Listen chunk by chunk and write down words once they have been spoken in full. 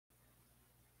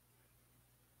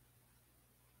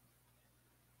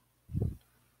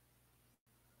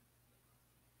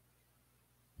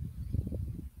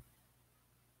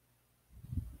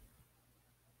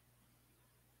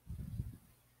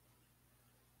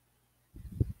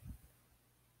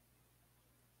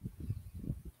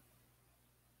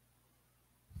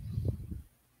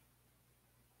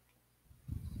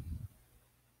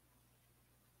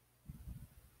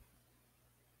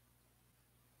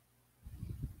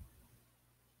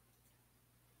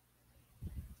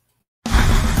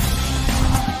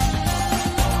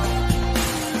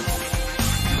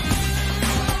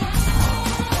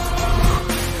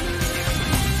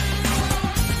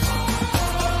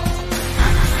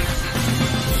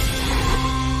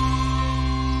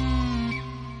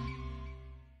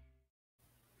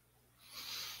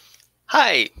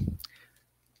Hi,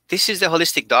 this is the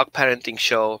Holistic Dog Parenting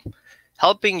Show,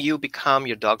 helping you become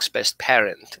your dog's best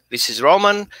parent. This is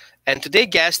Roman, and today's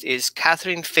guest is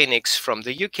Catherine Phoenix from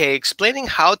the UK, explaining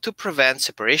how to prevent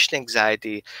separation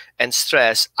anxiety and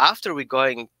stress after we're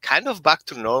going kind of back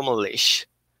to normalish.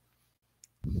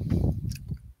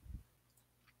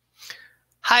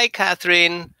 Hi,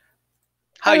 Catherine.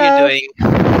 How Hello. are you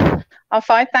doing? I'm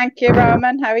fine, thank you,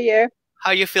 Roman. How are you?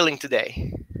 How are you feeling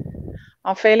today?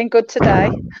 I'm feeling good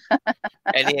today.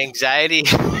 Any anxiety?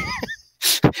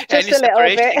 Just Any a little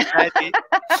separation bit. anxiety?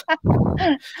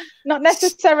 Not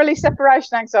necessarily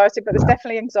separation anxiety, but there's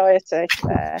definitely anxiety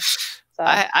there. So,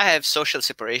 I have social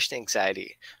separation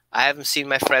anxiety. I haven't seen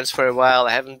my friends for a while.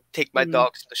 I haven't taken my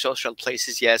dogs to social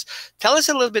places yet. Tell us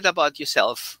a little bit about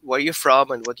yourself. Where you're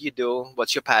from and what do you do?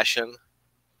 What's your passion?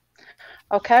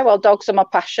 Okay, well, dogs are my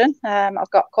passion. I've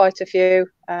got quite a few.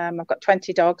 I've got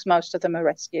 20 dogs. Most of them are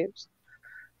rescues.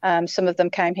 Some of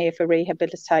them came here for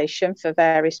rehabilitation for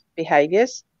various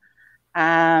behaviours.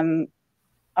 I'm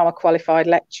a qualified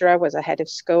lecturer, was a head of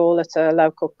school at a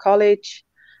local college.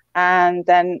 And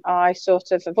then I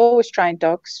have always trained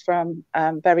dogs from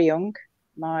very young.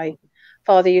 My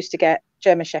father used to get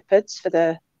German Shepherds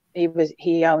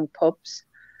he owned pubs.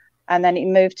 And then he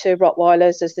moved to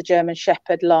Rottweilers as the German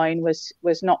Shepherd line was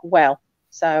not well.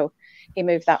 So he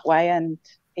moved that way, and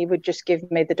he would just give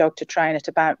me the dog to train at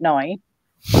about 9.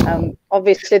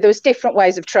 Obviously, there was different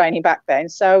ways of training back then.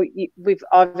 So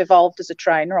I've evolved as a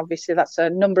trainer. Obviously, that's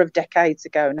a number of decades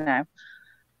ago now.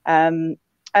 And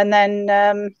then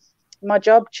my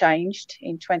job changed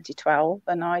in 2012,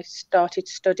 and I started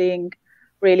studying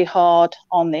really hard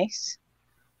on this,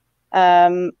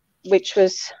 which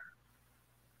was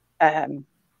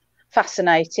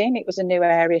fascinating. It was a new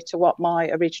area to what my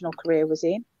original career was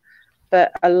in,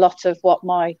 but a lot of what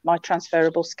my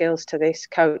transferable skills to this,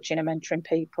 coaching and mentoring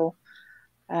people,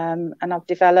 and I've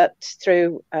developed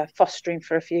through fostering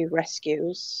for a few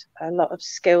rescues, a lot of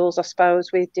skills, I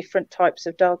suppose, with different types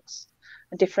of dogs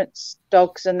and different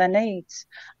dogs and their needs,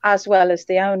 as well as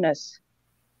the owners.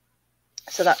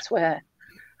 So that's where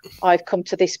I've come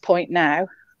to this point now.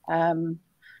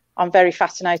 I'm very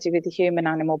fascinated with the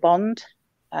human-animal bond,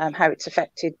 how it's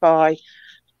affected by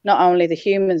not only the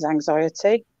human's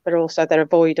anxiety, but also their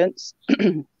avoidance,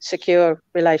 secure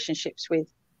relationships with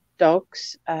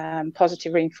dogs,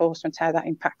 positive reinforcement, how that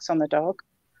impacts on the dog,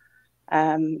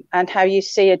 and how you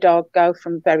see a dog go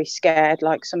from very scared,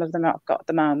 like some of them I've got at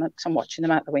the moment, because I'm watching them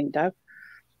out the window,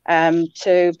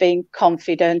 to being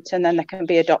confident, and then they can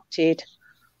be adopted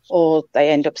or they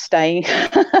end up staying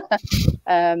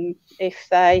if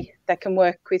they can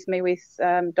work with me with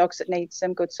dogs that need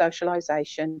some good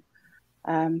socialisation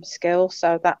skills.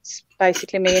 So that's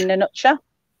basically me in a nutshell,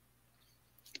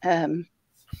 as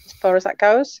far as that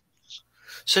goes.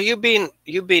 So you've been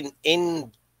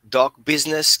in dog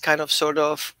business kind of sort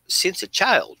of since a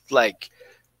child, like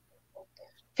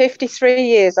 53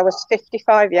 years. I was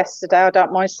 55 yesterday. I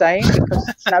don't mind saying, because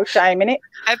there's no shame in it.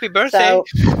 Happy birthday. So,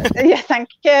 yeah, thank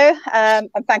you. And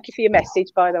thank you for your message,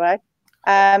 by the way.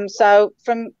 So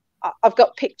I've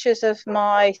got pictures of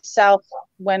myself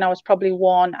when I was probably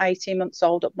 18 months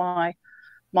old at my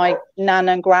nan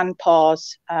and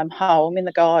grandpa's home in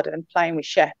the garden, playing with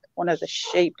Shep, one of the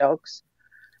sheepdogs.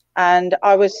 And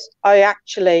I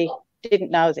actually didn't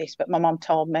know this, but my mum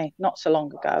told me not so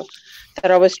long ago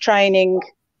that I was training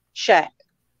Shep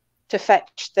to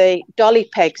fetch the dolly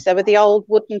pegs. They were the old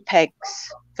wooden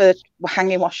pegs for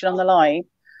hanging washing on the line,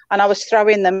 and I was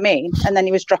throwing them in, and then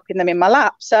he was dropping them in my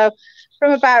lap. So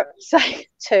from about, say,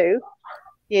 2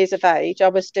 years of age, I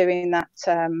was doing that,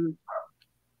 and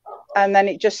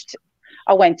then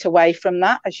I went away from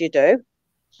that, as you do,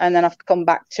 and then I've come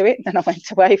back to it, and then I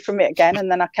went away from it again, and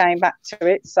then I came back to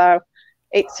it. So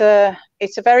it's a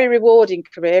very rewarding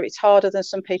career. It's harder than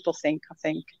some people think, I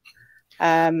think.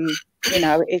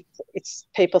 It's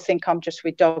people think I'm just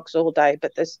with dogs all day,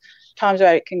 but there's times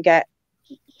where it can get,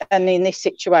 and in this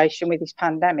situation with this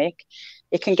pandemic,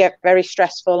 it can get very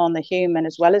stressful on the human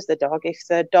as well as the dog. If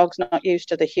the dog's not used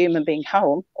to the human being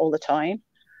home all the time,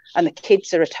 and the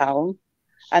kids are at home,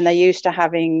 and they're used to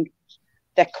having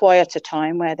their quieter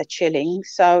time where they're chilling,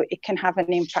 so it can have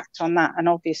an impact on that. And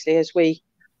obviously, as we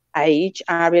age,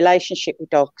 our relationship with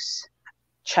dogs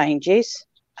changes,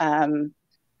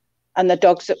 and the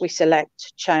dogs that we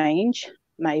select change,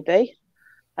 maybe.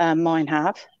 Mine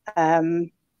have.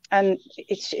 And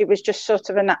it was just sort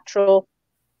of a natural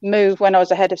move when I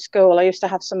was ahead of school. I used to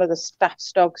have some of the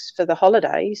staff's dogs for the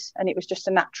holidays, and it was just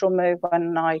a natural move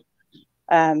when I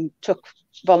took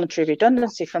voluntary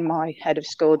redundancy from my head of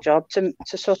school job to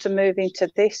sort of move into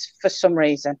this for some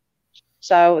reason.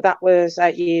 So that was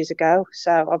 8 years ago.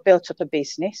 So I built up a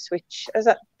business, which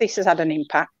this has had an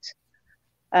impact.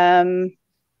 And,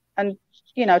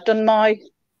 you know, done my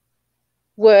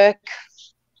work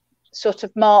sort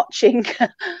of marching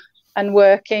and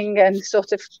working and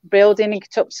sort of building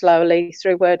it up slowly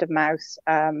through word of mouth.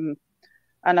 And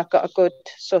I've got a good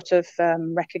sort of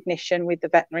recognition with the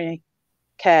veterinary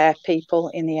care people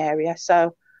in the area.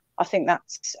 So I think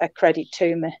that's a credit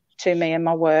to me and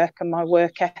my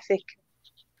work ethic.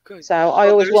 Good. So I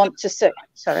always want to say,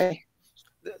 sorry.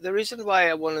 The reason why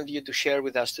I wanted you to share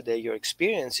with us today your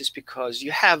experience is because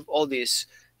you have all these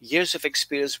years of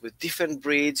experience with different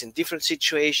breeds in different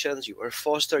situations. You were a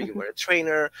foster, you were a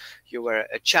trainer, you were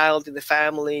a child in the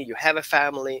family, you have a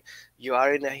family, you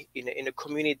are in a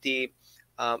community,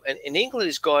 and England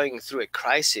is going through a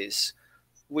crisis,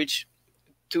 which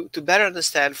to better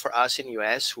understand for us in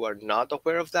US who are not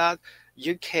aware of that,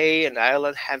 UK and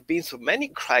Ireland have been through many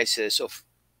crises of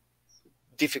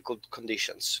difficult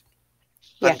conditions.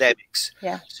 Pandemics.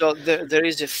 Yeah. So there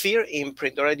is a fear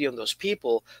imprint already on those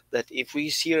people that if we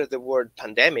hear the word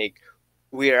pandemic,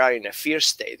 we are in a fear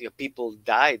state. You know, people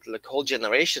died, like whole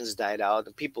generations died out,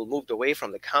 and people moved away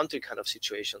from the country kind of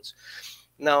situations.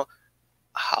 Now,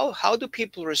 how do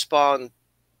people respond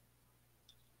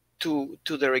to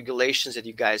the regulations that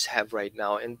you guys have right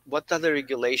now, and what other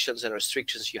regulations and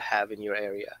restrictions you have in your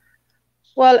area?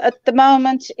 Well, at the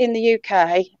moment in the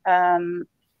UK,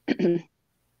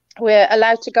 we're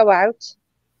allowed to go out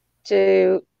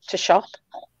to shop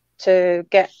to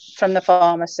get from the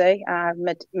pharmacy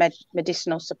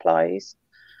medicinal supplies,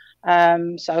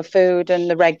 so food and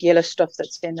the regular stuff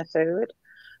that's in the food.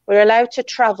 We're allowed to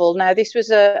travel. Now, this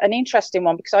was an interesting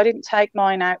one because I didn't take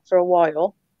mine out for a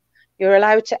while. You're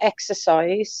allowed to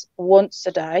exercise once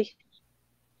a day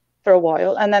for a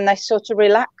while, and then they sort of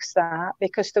relaxed that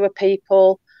because there were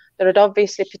people that had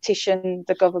obviously petitioned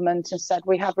the government and said,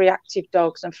 we have reactive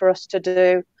dogs, and for us to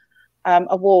do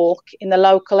a walk in the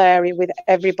local area with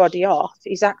everybody off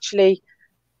is actually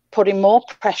putting more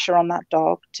pressure on that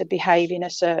dog to behave in a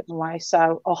certain way,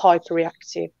 so, or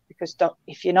hyperreactive, because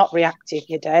if you're not reactive,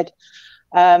 you're dead.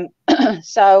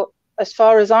 So as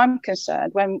far as I'm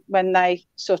concerned, when they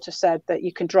sort of said that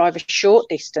you can drive a short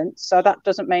distance, so that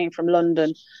doesn't mean from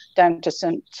London down to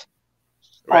St.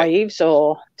 Ives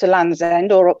or to Land's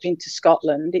End or up into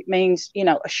Scotland, it means, you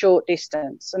know, a short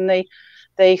distance. And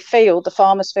the field, the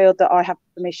farmer's field that I have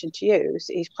permission to use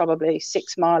is probably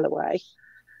 6 miles away.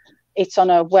 It's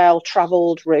on a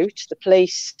well-travelled route. The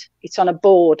police, it's on a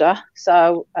border,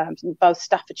 so both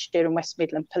Staffordshire and West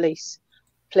Midland police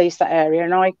that area,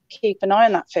 and I keep an eye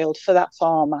on that field for that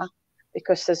farmer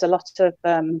because there's a lot of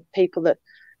people that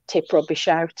tip rubbish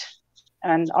out,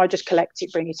 and I just collect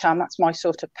it, bring it home. That's my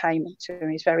sort of payment to him.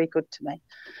 He's very good to me.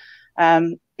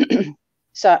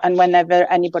 So, and whenever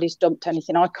anybody's dumped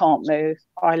anything I can't move,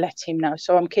 I let him know.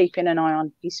 So I'm keeping an eye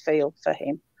on his field for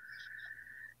him.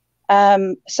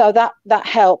 So that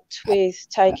helped with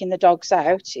taking the dogs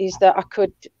out, is that I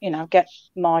could, you know, get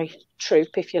my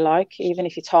troop, if you like, even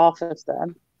if it's half of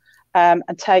them,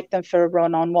 and take them for a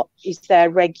run on what is their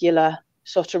regular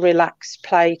sort of relaxed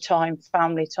playtime,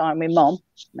 family time with mum,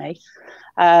 me,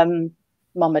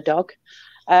 mum a dog.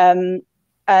 And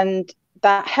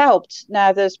that helped.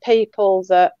 Now, there's people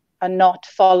that are not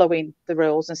following the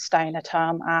rules and staying at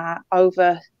home,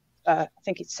 over, I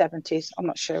think it's 70s, I'm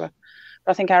not sure.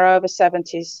 But I think our over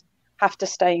 70s have to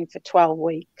stay in for 12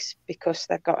 weeks because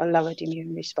they've got a lowered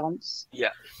immune response.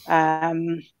 Yeah.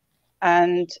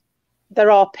 And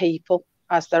there are people,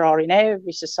 as there are in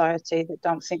every society, that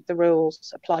don't think the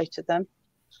rules apply to them.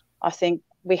 I think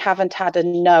we haven't had a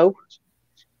no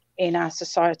in our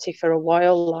society for a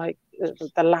while. Like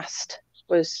the last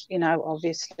was, you know,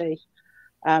 obviously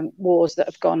wars that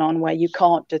have gone on where you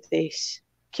can't do this,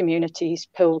 communities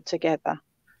pulled together.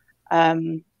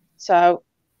 So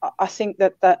I think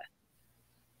that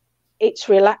it's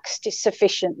relaxed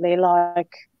sufficiently.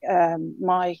 Like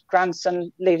my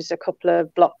grandson lives a couple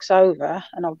of blocks over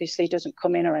and obviously doesn't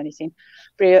come in or anything.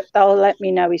 But they'll let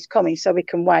me know he's coming so we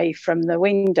can wave from the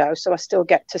window. So I still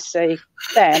get to see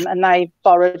them. And they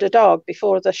borrowed a dog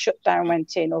before the shutdown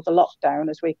went in, or the lockdown,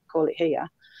 as we call it here,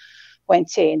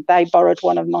 went in. They borrowed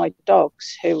one of my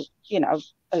dogs who, you know,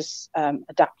 has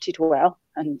adapted well.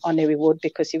 And I knew he would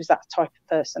because he was that type of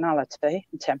personality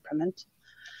and temperament.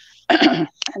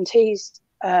 And he's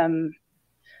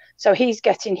so he's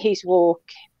getting his walk,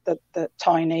 the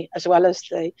Tiny, as well as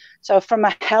so from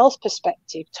a health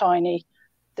perspective, Tiny,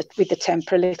 with the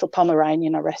temper, little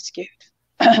Pomeranian I rescued,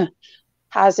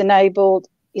 has enabled,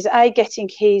 is getting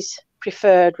his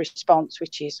preferred response,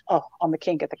 which is, oh, I'm the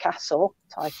king of the castle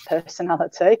type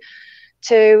personality,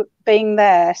 to being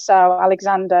there. So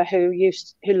Alexander, who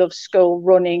loves school,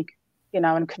 running,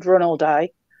 and could run all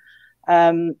day,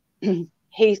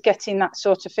 he's getting that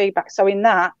sort of feedback. So in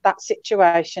that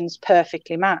situation's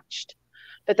perfectly matched.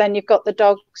 But then you've got the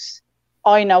dogs.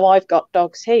 I know I've got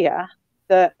dogs here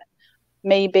that,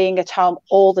 me being at home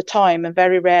all the time and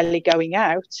very rarely going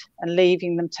out and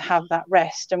leaving them to have that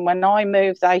rest. And when I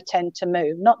move, they tend to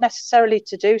move, not necessarily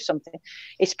to do something.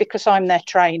 It's because I'm their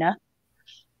trainer.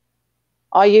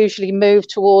 I usually move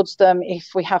towards them if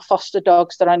we have foster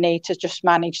dogs that I need to just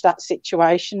manage that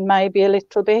situation maybe a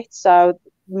little bit. So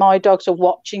my dogs are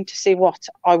watching to see what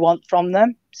I want from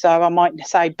them. So I might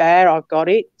say, Bear, I've got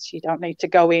it. You don't need to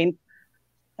go in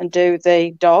and do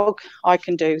the dog. I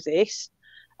can do this.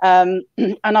 And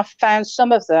I found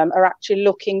some of them are actually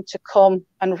looking to come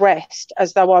and rest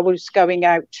as though I was going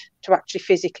out to actually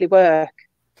physically work,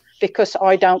 because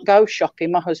I don't go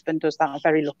shopping. My husband does that. I'm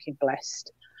very lucky and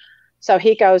blessed. So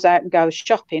he goes out and goes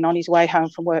shopping on his way home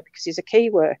from work because he's a key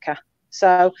worker.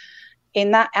 So in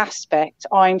that aspect,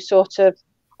 I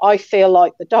feel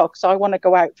like the dogs. I want to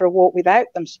go out for a walk without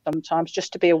them sometimes,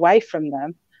 just to be away from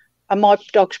them. And my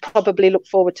dogs probably look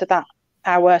forward to that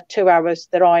hour, 2 hours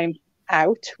that I'm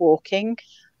out walking,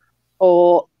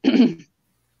 or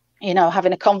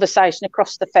having a conversation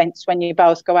across the fence when you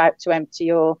both go out to empty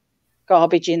your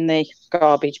garbage in the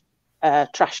garbage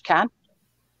trash can.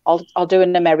 I'll do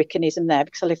an Americanism there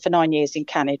because I lived for 9 years in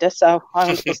Canada, so I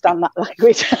understand that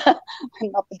language,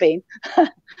 not the bin.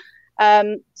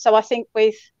 So I think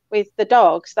with the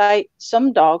dogs,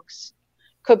 some dogs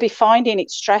could be finding it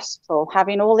stressful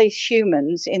having all these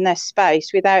humans in their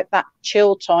space without that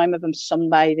chill time of them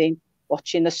sunbathing,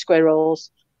 watching the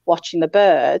squirrels, watching the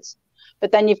birds.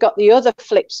 But then you've got the other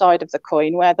flip side of the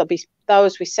coin, where there'll be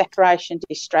those with separation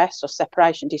distress or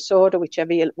separation disorder,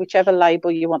 whichever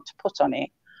label you want to put on it,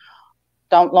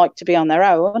 don't like to be on their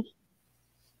own.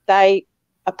 They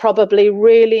are probably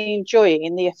really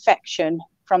enjoying the affection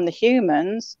from the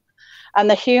humans, and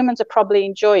the humans are probably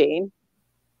enjoying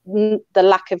the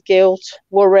lack of guilt,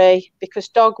 worry, because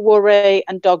dog worry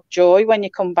and dog joy, when you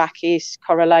come back, is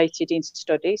correlated in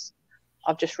studies.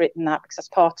 I've just written that because that's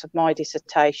part of my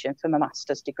dissertation for my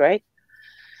master's degree.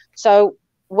 So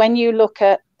when you look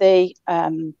at the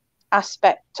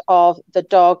aspect of the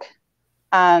dog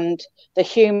and the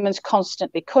humans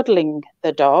constantly cuddling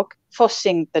the dog,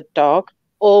 fussing the dog,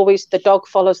 always the dog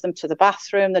follows them to the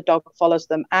bathroom, the dog follows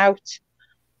them out.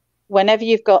 Whenever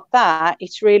you've got that,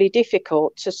 it's really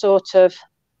difficult to sort of,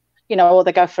 or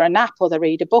they go for a nap or they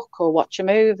read a book or watch a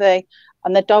movie,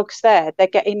 and the dog's there. They're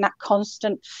getting that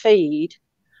constant feed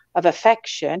of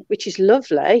affection, which is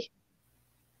lovely,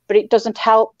 but it doesn't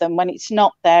help them when it's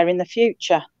not there in the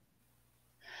future.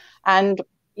 And,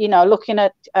 looking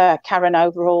at Karen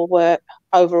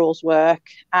Overall's work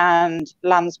and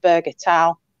Landsberg et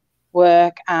al.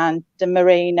 Work and the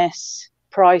Marinis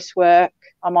Price work,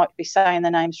 I might be saying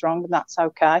the names wrong, but that's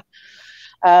okay.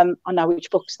 I know which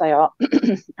books they are.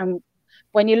 And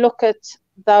when you look at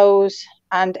those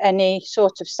and any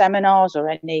sort of seminars or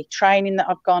any training that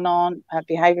I've gone on,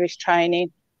 behaviourist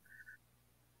training,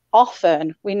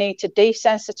 often we need to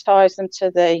desensitise them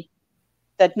to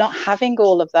they're not having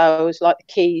all of those, like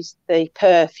the keys, the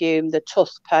perfume, the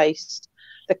toothpaste,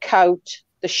 the coat,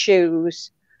 the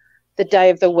shoes, the day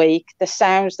of the week, the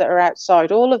sounds that are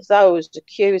outside, all of those are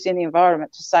cues in the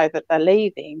environment to say that they're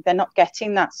leaving. They're not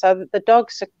getting that. So the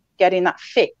dogs are getting that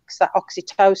fix, that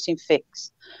oxytocin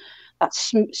fix, that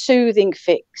soothing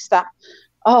fix, that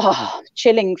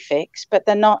chilling fix, but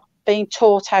they're not being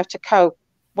taught how to cope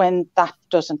when that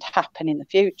doesn't happen in the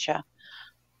future.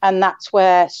 And that's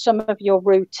where some of your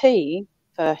routine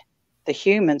for the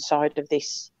human side of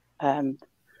this,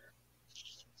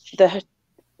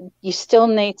 you still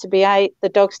need to be the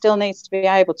dog still needs to be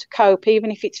able to cope, even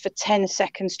if it's for 10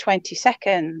 seconds, 20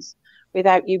 seconds,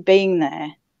 without you being there.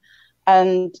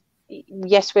 And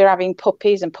yes, we're having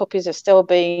puppies, and puppies are still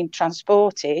being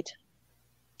transported.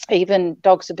 Even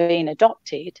dogs are being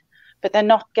adopted, but they're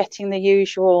not getting the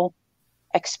usual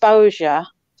exposure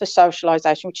for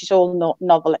socialization, which is all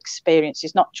novel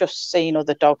experiences, not just seeing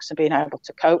other dogs and being able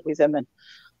to cope with them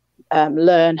and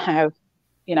learn how,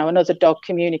 another dog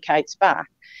communicates back.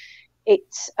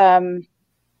 It's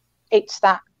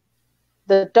that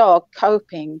the dog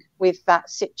coping with that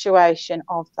situation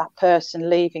of that person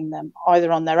leaving them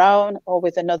either on their own or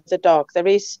with another dog. There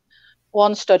is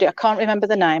one study, I can't remember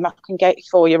the name, I can get it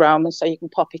for you, Roman, so you can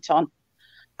pop it on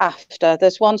after.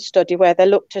 There's one study where they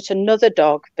looked at another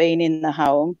dog being in the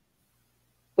home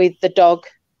with the dog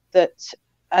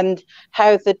and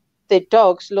how the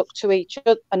dogs look to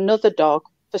another dog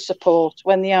for support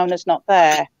when the owner's not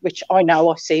there, which I know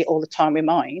I see it all the time with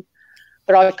mine,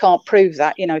 but I can't prove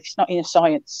that. You know, if it's not in a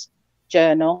science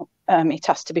journal, it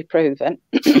has to be proven.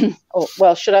 Or,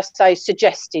 well, should I say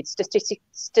suggested,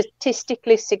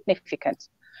 statistically significant.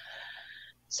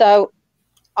 So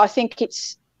I think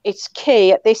it's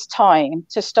key at this time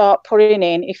to start putting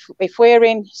in, if we're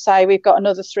in, say, we've got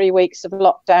another 3 weeks of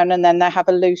lockdown, and then they have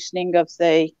a loosening of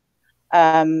the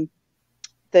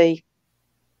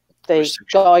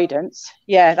guidance.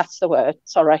 Yeah, that's the word.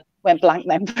 Sorry, went blank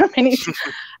then for a minute.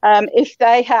 If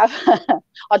they have,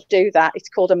 I'd do that. It's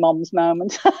called a mom's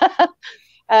moment.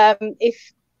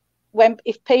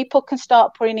 If people can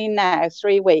start putting in now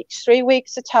 3 weeks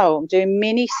at home, doing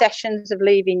mini sessions of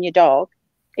leaving your dog,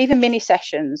 even mini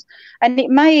sessions, and it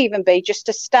may even be just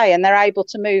to stay and they're able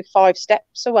to move 5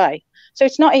 steps away. So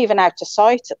it's not even out of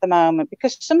sight at the moment,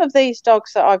 because some of these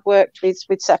dogs that I've worked with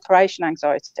separation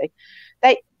anxiety,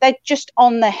 they're just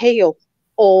on the heel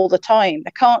all the time.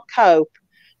 They can't cope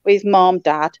with mom,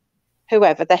 dad,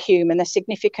 whoever, they're human, they're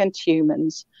significant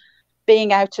humans,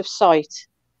 being out of sight.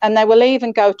 And they will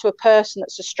even go to a person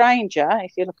that's a stranger.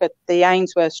 If you look at the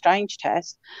Ainsworth Strange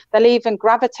test, they'll even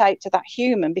gravitate to that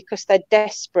human because they're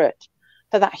desperate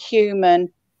for that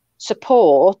human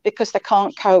support, because they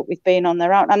can't cope with being on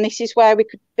their own. And this is where we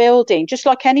could build in, just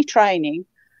like any training,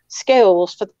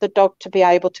 skills for the dog to be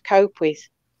able to cope with.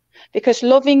 Because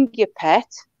loving your pet,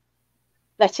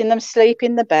 letting them sleep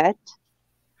in the bed,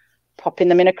 popping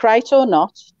them in a crate or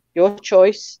not, your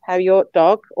choice, how your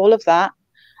dog, all of that.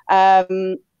 How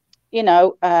can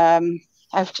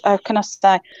I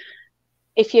say?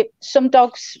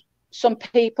 Some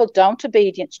people don't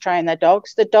obedience train their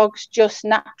dogs. The dogs just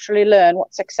naturally learn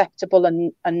what's acceptable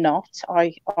and not.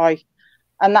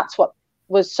 And that's what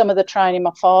was some of the training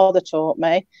my father taught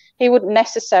me. He wouldn't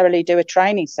necessarily do a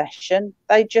training session.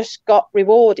 They just got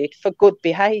rewarded for good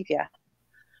behaviour.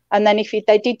 And then if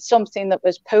they did something that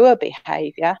was poor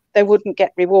behaviour, they wouldn't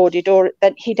get rewarded, or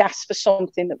then he'd ask for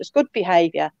something that was good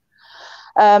behaviour.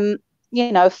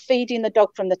 Feeding the dog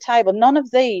from the table. None of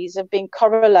these have been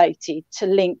correlated to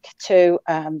link to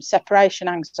separation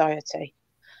anxiety.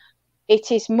 It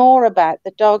is more about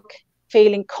the dog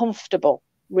feeling comfortable,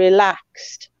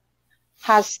 relaxed,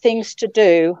 has things to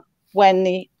do when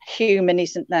the human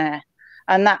isn't there.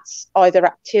 And that's either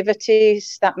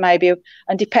activities that maybe,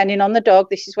 and depending on the dog,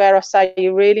 this is where I say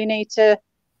you really need to,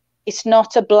 it's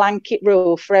not a blanket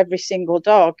rule for every single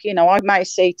dog. You know, I may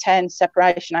see 10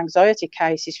 separation anxiety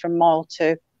cases from mild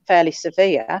to fairly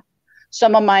severe.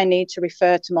 Some I may need to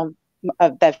refer to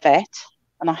their vet,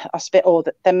 and I spit all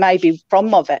that. They may be from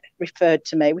my vet referred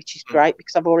to me, which is great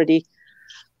because I've already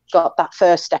got that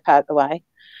first step out the way.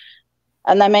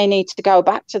 And they may need to go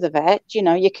back to the vet. You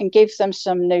know, you can give them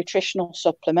some nutritional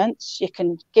supplements. You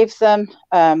can give them,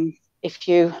 if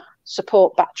you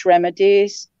support batch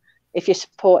remedies, if you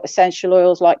support essential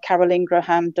oils like Carol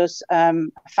Ingraham does, a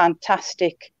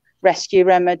fantastic rescue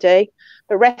remedy.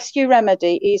 But rescue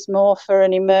remedy is more for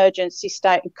an emergency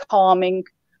state and calming,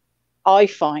 I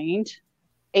find.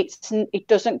 It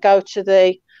doesn't go to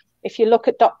the, if you look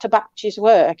at Dr. Batch's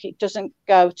work, it doesn't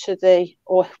go to the,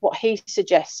 or what he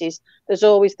suggests is there's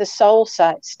always the soul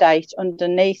state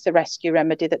underneath the rescue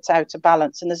remedy that's out of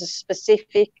balance. And there's a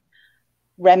specific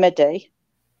remedy,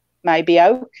 maybe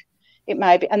oak, it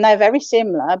may be, and they're very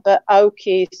similar, but oak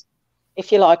is,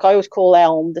 if you like, I always call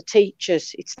elm the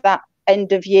teachers. It's that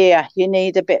end of year, you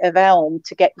need a bit of elm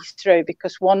to get you through,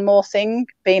 because one more thing,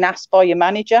 being asked by your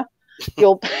manager,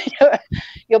 you'll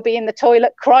be in the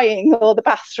toilet crying or the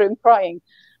bathroom crying.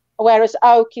 Whereas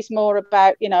oak is more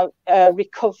about,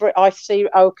 recovery. I see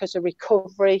oak as a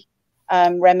recovery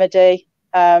remedy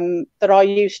that I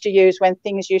used to use when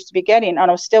things used to be getting,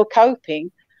 and I was still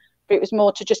coping, but it was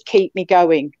more to just keep me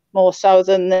going, more so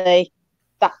than that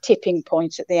tipping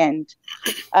point at the end.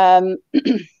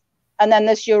 And then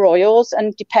there's your oils,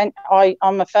 and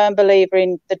I'm a firm believer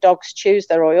in the dogs choose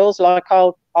their oils. Like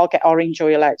I'll get orange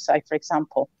oil out, say, for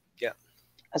example. Yeah.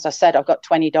 As I said, I've got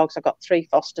 20 dogs. I've got 3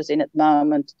 fosters in at the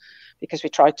moment because we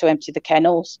tried to empty the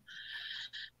kennels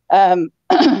that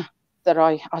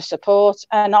I support.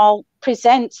 And I'll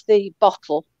present the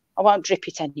bottle. I won't drip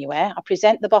it anywhere. I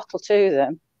present the bottle to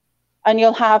them, and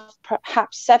you'll have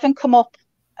perhaps 7 come up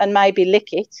and maybe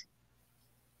lick it.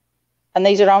 And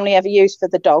these are only ever used for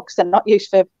the dogs. They're not used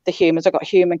for the humans. I've got a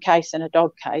human case and a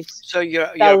dog case. So you're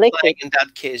applying, in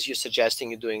that case, you're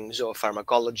suggesting you're doing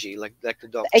zoopharmacology, like the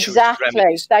dog.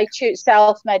 Exactly. They choose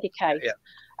self-medicate. Yeah.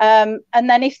 And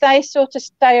then if they sort of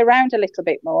stay around a little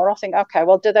bit more, I think, okay,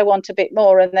 well, do they want a bit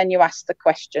more? And then you ask the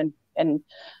question. And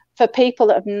for people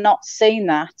that have not seen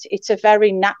that, it's a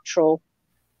very natural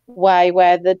way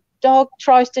where dog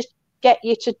tries to get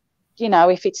you to, you know,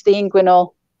 if it's the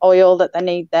inguinal oil that they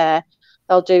need there,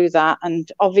 they'll do that. And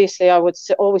obviously I would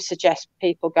always suggest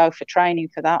people go for training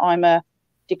for that. I'm a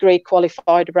degree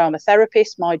qualified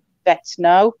aromatherapist. My vets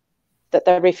know that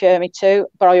they refer me to,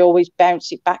 but I always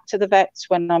bounce it back to the vets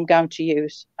when I'm going to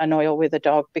use an oil with a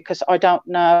dog, because I don't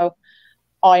know,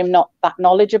 I'm not that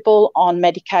knowledgeable on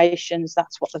medications.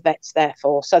 That's what the vet's there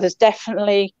for. So there's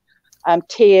definitely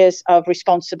tiers of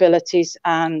responsibilities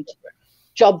and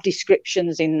job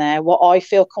descriptions in there, what I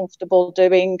feel comfortable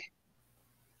doing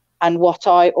and what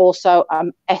I also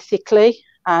am ethically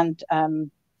and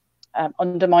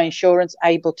under my insurance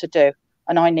able to do.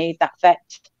 And I need that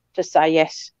vet to say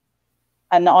yes.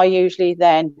 And I usually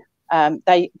then,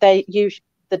 they use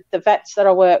the vets that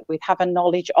I work with have a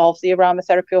knowledge of the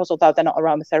aromatherapy oils, although they're not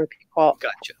aromatherapy quite.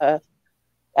 Gotcha.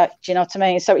 Do you know what I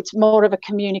mean? So it's more of a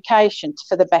communication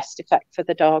for the best effect for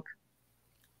the dog.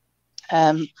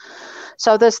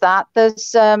 So there's that.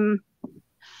 There's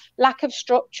lack of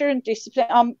structure and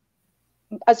discipline.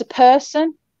 As a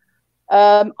person,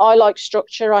 I like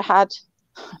structure. I had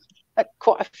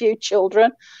quite a few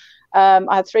children. I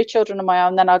had 3 children of my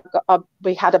own. Then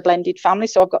we had a blended family,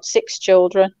 so I've got 6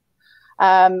 children.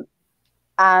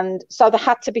 And so there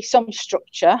had to be some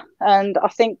structure. And I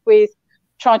think with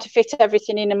trying to fit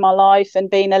everything in my life and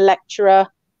being a lecturer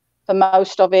for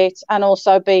most of it, and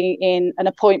also being in an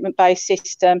appointment-based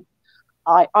system,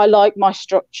 I like my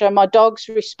structure. My dogs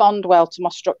respond well to my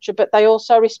structure, but they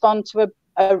also respond to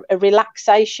a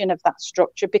relaxation of that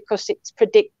structure, because it's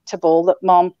predictable that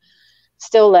mom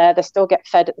still there, they still get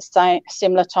fed at the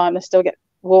similar time, they still get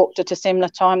walked at a similar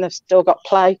time, they've still got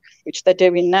play, which they're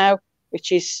doing now,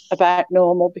 which is about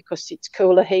normal because it's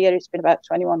cooler here. It's been about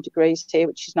 21 degrees here,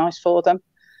 which is nice for them.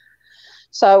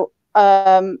 So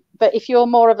but if you're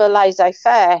more of a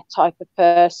laissez-faire type of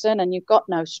person and you've got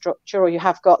no structure, or you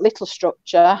have got little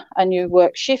structure and you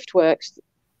work shift works,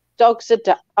 dogs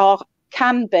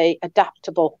can be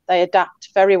adaptable. They adapt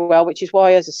very well, which is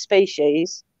why as a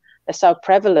species they're so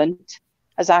prevalent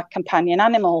as our companion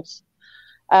animals.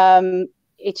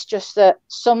 It's just that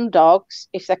some dogs,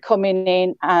 if they're coming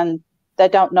in and they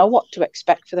don't know what to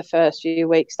expect for the first few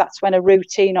weeks, that's when a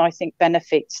routine, I think,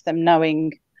 benefits them,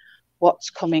 knowing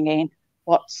what's coming in,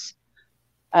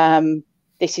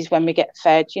 this is when we get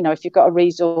fed. You know, if you've got a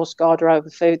resource guard or over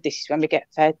food, this is when we get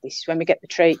fed, this is when we get the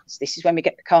treats, this is when we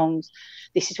get the cones,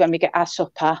 this is when we get our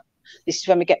supper, this is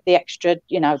when we get the extra,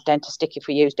 you know, dentist stick, if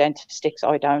we use dentist sticks.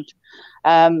 I don't,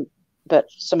 but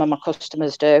some of my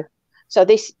customers do. So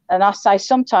this, and I say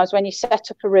sometimes when you set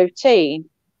up a routine,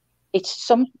 it's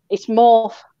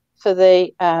more for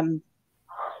the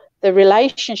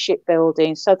relationship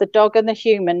building, so the dog and the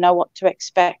human know what to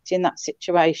expect in that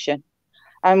situation.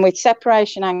 And with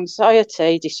separation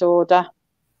anxiety disorder,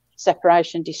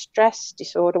 separation distress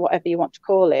disorder, whatever you want to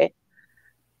call it,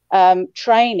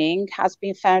 training has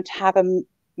been found to have a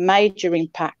major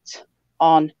impact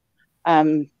on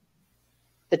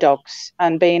the dogs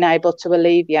and being able to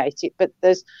alleviate it. But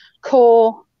there's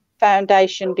core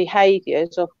foundation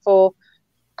behaviours, or 4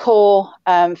 core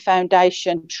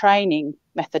foundation training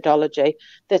methodology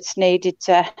that's needed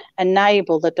to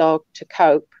enable the dog to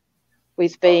cope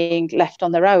with being left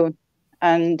on their own.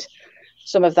 And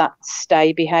some of that's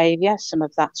stay behaviour, some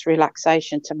of that's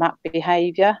relaxation to map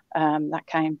behaviour. That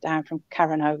came down from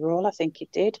Karen Overall, I think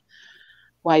it did,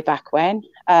 way back when.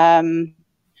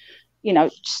 You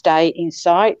know, stay in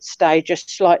sight, stay just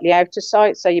slightly out of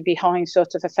sight, so you're behind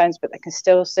sort of a fence but they can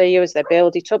still see you as they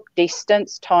build it up.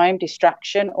 Distance, time,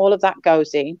 distraction, all of that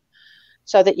goes in,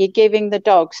 so that you're giving the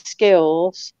dog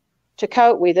skills to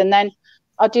cope with. And then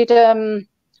I did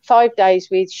 5 days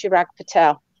with Chirag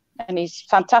Patel, and he's a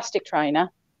fantastic trainer,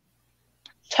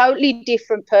 totally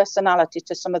different personality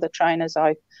to some of the trainers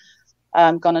I've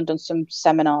gone and done some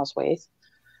seminars with.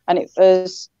 And it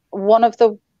was one of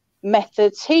the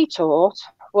methods he taught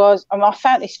was, and I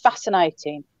found this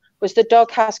fascinating, was the dog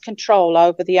has control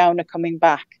over the owner coming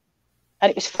back.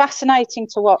 And it was fascinating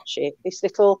to watch it. This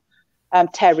little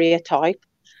terrier type,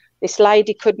 this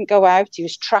lady couldn't go out, he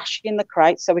was trashing the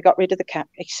crate, so we got rid of the cat.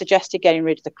 He suggested getting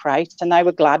rid of the crate, and they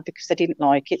were glad because they didn't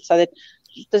like it. So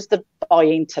there's the buy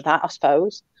into that, I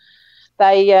suppose.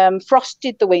 They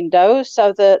frosted the windows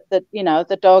so that you know,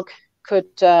 the dog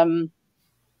could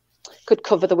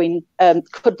cover the wind,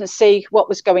 couldn't see what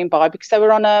was going by, because they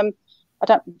were on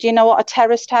do you know what a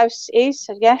terraced house is?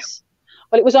 Yes.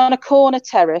 Well, it was on a corner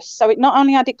terrace, so it not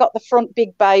only had it got the front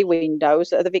big bay windows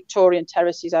that are the Victorian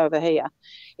terraces over here,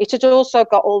 it had also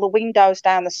got all the windows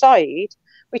down the side,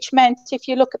 which meant if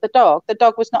you look at the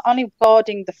dog was not only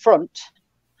guarding the front,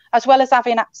 as well as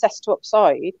having access to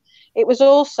upside, it was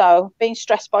also being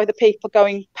stressed by the people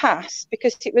going past,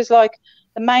 because it was like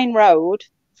the main road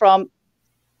from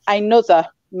another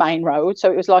main road.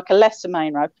 So it was like a lesser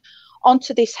main road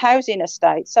onto this housing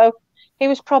estate. So he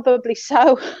was probably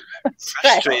so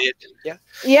Frustrated. Yeah.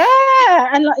 Yeah.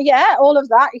 And yeah, all of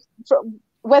that,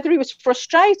 whether he was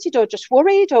frustrated or just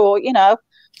worried, or, you know.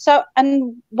 So,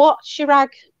 and what Chirag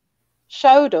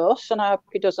showed us, and I hope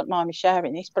he doesn't mind me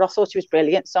sharing this, but I thought he was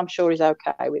brilliant, so I'm sure he's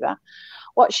okay with that.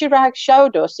 What Chirag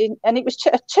showed us, and it was two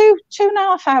and a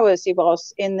half hours he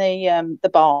was in the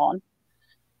barn,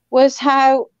 was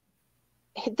how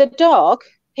the dog,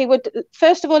 he would,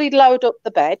 first of all, he'd load up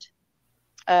the bed,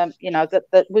 you know,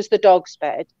 that was the dog's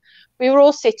bed. We were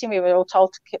all sitting, we were all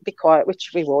told to be quiet,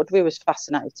 which we would. We was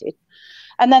fascinated.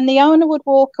 And then the owner would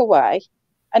walk away,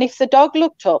 and if the dog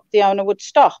looked up, the owner would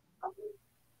stop.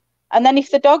 And then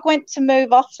if the dog went to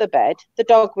move off the bed, the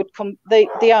dog would come,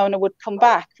 the owner would come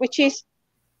back, which is,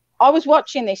 I was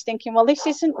watching this thinking, well, this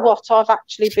isn't what I've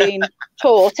actually been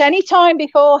taught any time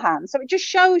beforehand. So it just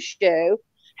shows you,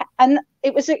 and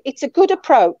it's a good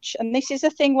approach. And this is the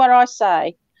thing where I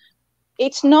say,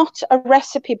 it's not a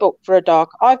recipe book for a dog.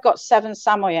 I've got 7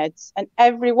 Samoyeds, and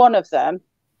every one of them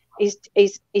is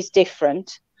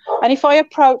different. And if I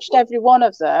approached every one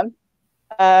of them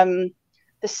the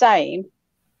same,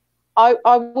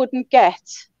 I wouldn't get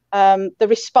the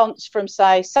response from,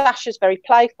 say, Sasha's very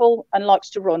playful and likes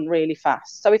to run really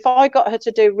fast. So if I got her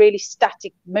to do really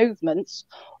static movements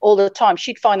all the time,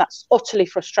 she'd find that's utterly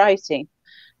frustrating.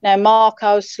 Now,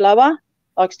 Marco's slower,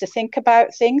 likes to think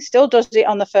about things, still does it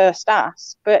on the first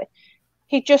ask, but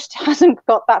he just hasn't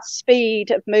got that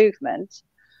speed of movement.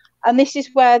 And this is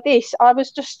where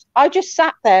I just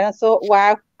sat there and thought,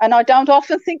 wow. And I don't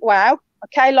often think, wow.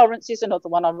 Okay, Lawrence is another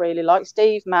one I really like,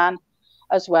 Steve Mann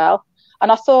as well.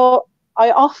 And I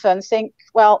often think,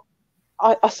 well,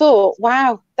 I thought,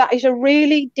 wow, that is a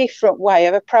really different way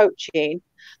of approaching,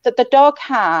 that the dog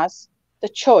has the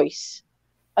choice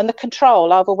and the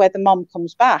control over whether mom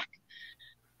comes back.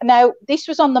 Now, this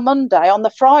was on the Monday. On the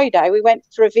Friday, we went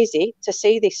for a visit to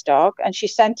see this dog, and she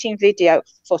sent in video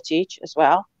footage as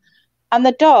well. And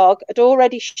the dog had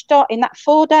already started, in that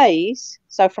 4 days,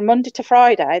 so from Monday to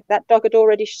Friday, that dog had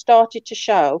already started to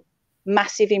show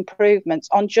massive improvements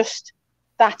on just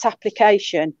that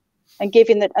application, and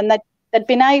they'd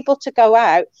been able to go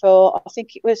out for, I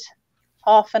think it was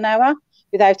half an hour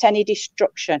without any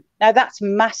destruction. Now, that's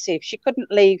massive. She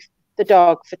couldn't leave the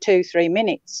dog for 2-3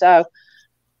 minutes. So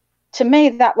to me,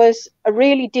 that was a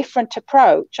really different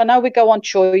approach. I know we go on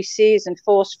choices and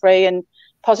force-free and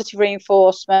positive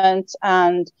reinforcement,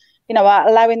 and, you know,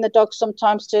 allowing the dog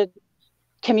sometimes to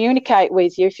communicate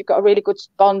with you. If you've got a really good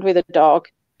bond with a dog,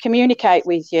 communicate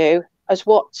with you as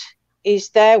what is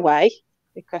their way,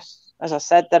 because, as I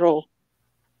said, they're all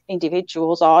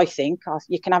individuals. I think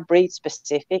you can have breed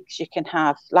specifics, you can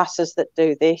have Lhasas that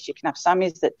do this, you can have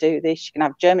Samis that do this, you can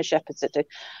have German Shepherds that do,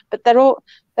 but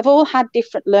they've all had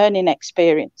different learning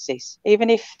experiences. Even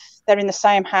if they're in the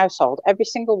same household, every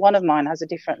single one of mine has a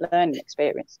different learning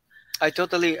experience. I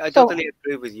totally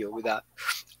agree with you with that.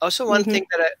 Also, one thing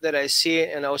that I see,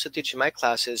 and I also teach in my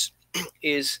classes,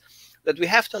 is that we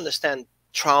have to understand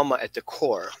trauma at the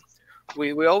core.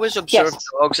 We always observe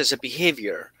dogs as a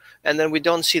behavior, and then we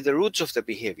don't see the roots of the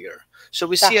behavior. So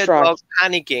we see a dog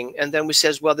panicking, and then we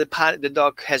say, well, the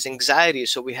dog has anxiety,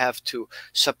 so we have to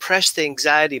suppress the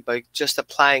anxiety by just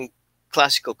applying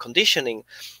classical conditioning.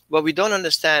 But we don't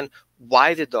understand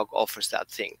why the dog offers that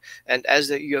thing. And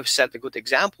as you have set a good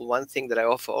example, one thing that I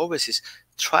offer always is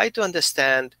try to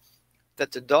understand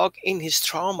that the dog, in his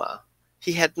trauma,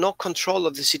 he had no control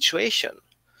of the situation.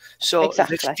 So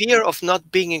the fear of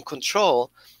not being in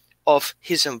control of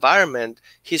his environment,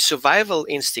 his survival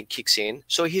instinct kicks in.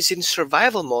 So he's in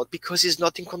survival mode because he's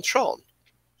not in control.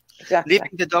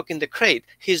 Leaving the dog in the crate,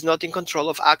 he's not in control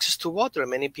of access to water.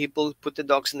 Many people put the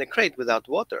dogs in the crate without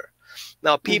water.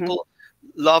 Now, people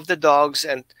love the dogs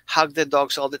and hug the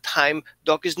dogs all the time.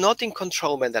 Dog is not in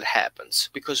control when that happens,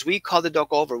 because we call the dog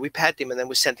over, we pat him, and then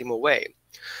we send him away.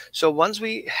 So once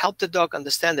we help the dog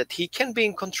understand that he can be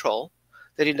in control,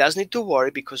 that he doesn't need to worry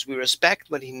because we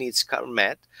respect when his needs are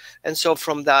met. And so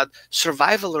from that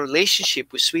survival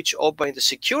relationship, we switch over into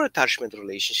secure attachment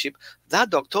relationship, that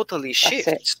dog totally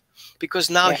shifts. Because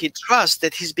now he trusts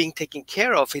that he's being taken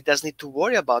care of. He doesn't need to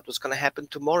worry about what's going to happen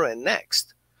tomorrow and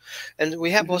next. And we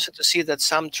have also to see that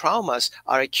some traumas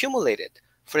are accumulated.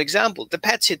 For example, the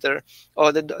pet sitter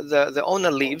or the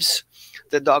owner leaves,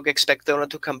 the dog expects the owner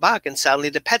to come back, and suddenly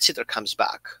the pet sitter comes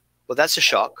back. Well, that's a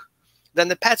shock. Then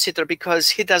the pet sitter, because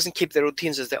he doesn't keep the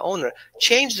routines as the owner,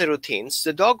 change the routines.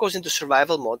 The dog goes into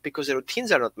survival mode because the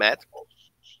routines are not met.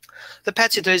 The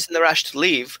pet sitter is in a rush to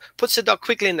leave, puts the dog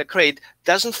quickly in the crate,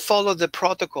 doesn't follow the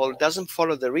protocol, doesn't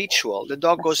follow the ritual. The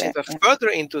dog goes even further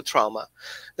into trauma,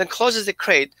 then closes the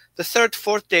crate. The third,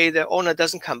 fourth day, the owner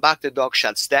doesn't come back, the dog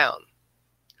shuts down.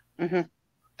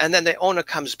 And then the owner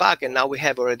comes back, and now we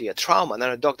have already a trauma.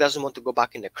 Now the dog doesn't want to go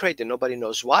back in the crate, and nobody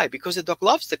knows why, because the dog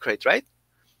loves the crate, right?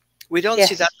 We don't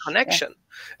see that connection.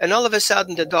 And all of a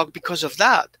sudden, the dog, because of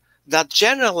that, that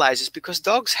generalizes, because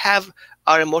dogs have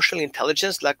our emotional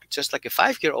intelligence, like just like a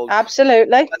 5-year-old.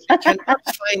 Absolutely. But they cannot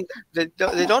find,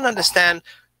 they don't understand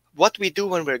what we do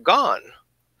when we're gone.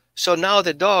 So now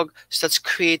the dog starts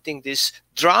creating these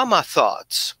drama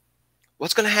thoughts.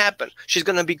 What's going to happen? She's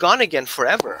going to be gone again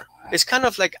forever. It's kind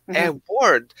of like a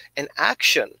word, an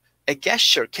action, a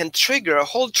gesture can trigger a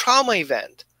whole trauma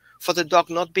event. For the dog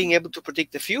not being able to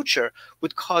predict the future,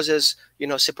 which causes, you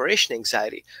know, separation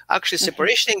anxiety. Actually,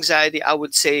 separation anxiety, I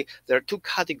would say there are 2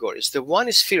 categories. The one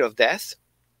is fear of death.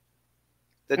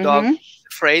 The dog is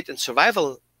afraid in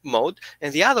survival mode.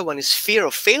 And the other one is fear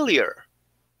of failure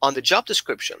on the job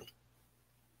description.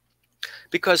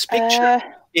 Because picture,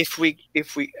 if we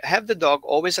have the dog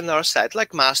always on our side,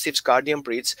 like Mastiffs, guardian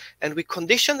breeds, and we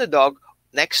condition the dog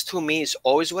next to me is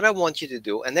always what I want you to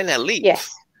do, and then I leave.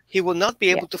 He will not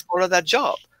be able to follow that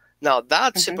job. Now,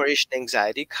 that separation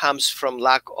anxiety comes from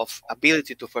lack of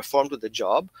ability to perform to the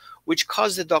job, which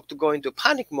causes the dog to go into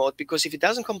panic mode, because if he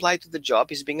doesn't comply to the job,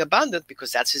 he's being abandoned,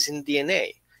 because that's his in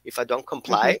DNA. If I don't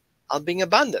comply, I'm being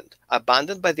abandoned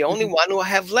by the only one who I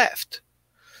have left.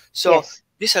 So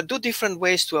these are 2 different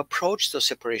ways to approach those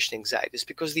separation anxieties,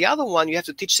 because the other one, you have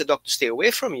to teach the dog to stay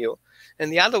away from you.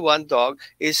 And the other one, dog,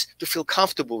 is to feel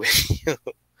comfortable with you.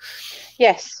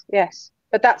 Yes.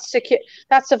 But that's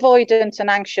avoidant and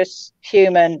anxious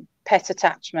human pet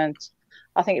attachment.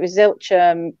 I think it was Zilch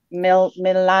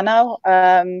Milano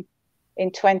in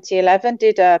 2011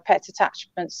 did a pet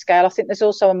attachment scale. I think there's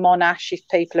also a Monash if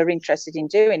people are interested in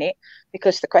doing it,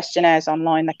 because the questionnaires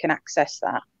online, they can access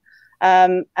that.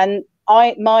 And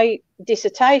my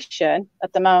dissertation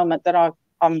at the moment that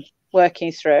I'm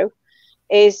working through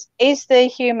is the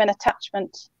human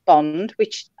attachment bond,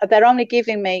 which they're only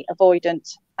giving me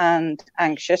avoidant and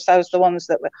anxious. Those are the ones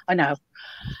that I know.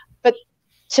 But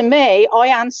to me, I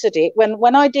answered it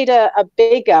when I did a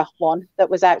bigger one that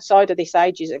was outside of this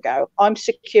ages ago. I'm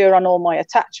secure on all my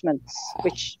attachments,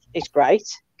 which is great,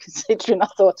 considering I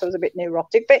thought I was a bit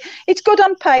neurotic. But it's good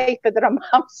on paper that I'm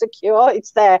secure.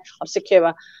 It's there. I'm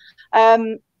secure.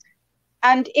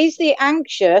 And is the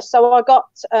anxious? So I got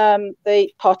the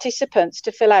participants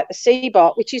to fill out the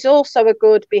CBART, which is also a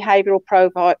good behavioural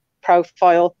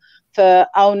profile for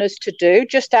owners to do,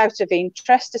 just out of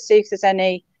interest, to see if there's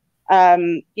any,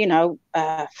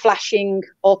 flashing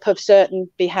up of certain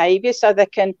behaviours, so they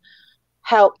can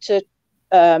help to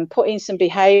put in some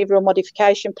behavioural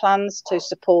modification plans to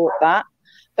support that.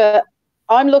 But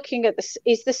I'm looking at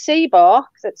is the CBAR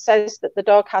that says that the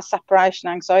dog has separation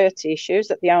anxiety issues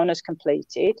that the owner's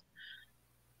completed,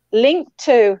 linked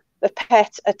to the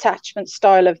pet attachment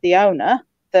style of the owner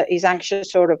that is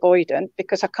anxious or avoidant,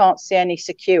 because I can't see any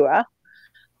secure,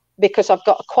 because I've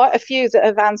got quite a few that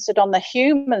have answered on the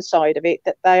human side of it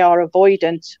that they are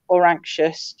avoidant or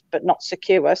anxious but not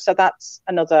secure. So that's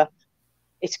another,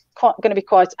 it's going to be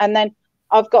quite, and then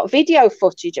I've got video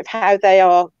footage of how they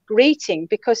are greeting,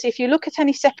 because if you look at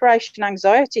any separation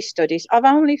anxiety studies, I've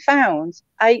only found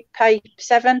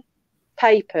 7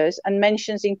 papers and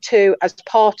mentions in 2 as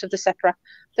part of the separation.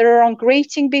 There are on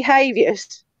greeting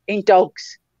behaviours in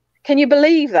dogs. Can you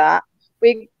believe that?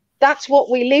 That's what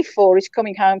we live for, is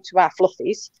coming home to our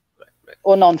fluffies,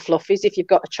 or non-fluffies if you've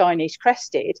got a Chinese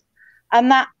crested. And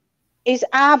that is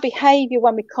our behaviour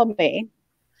when we come in,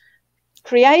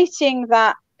 creating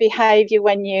that behaviour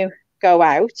when you go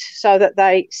out, so that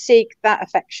they seek that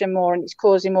affection more, and it's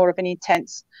causing more of an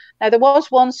intense. Now, there was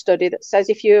one study that says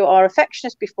if you are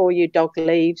affectionate before your dog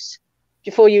leaves,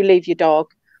 before you leave your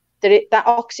dog, that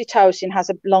oxytocin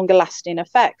has a longer lasting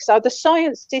effect. So the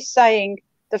science is saying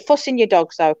the fussing your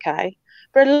dog's okay,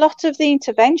 but a lot of the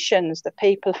interventions that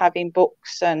people have in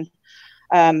books and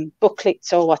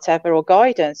booklets or whatever, or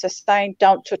guidance, are saying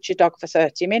don't touch your dog for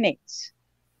 30 minutes.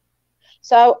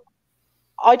 So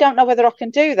I don't know whether I can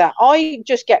do that. I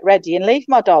just get ready and leave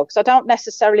my dogs. I don't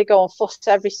necessarily go and fuss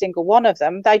every single one of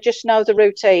them. They just know the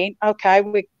routine. Okay,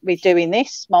 we're doing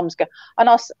this. Mum's go,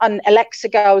 and Alexa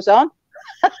goes on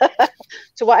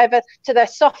to whatever, to their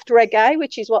soft reggae,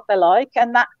 which is what they like,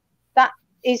 and that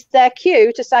is their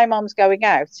cue to say Mum's going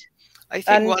out. I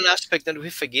think one aspect that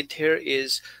we forget here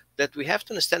is that we have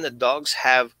to understand that dogs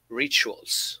have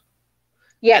rituals.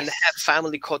 Yes. And they have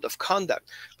family code of conduct.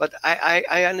 But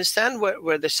I understand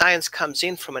where the science comes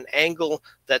in from an angle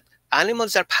that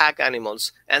animals are pack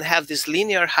animals and have this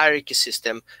linear hierarchy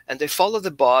system, and they follow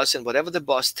the boss and whatever the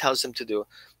boss tells them to do.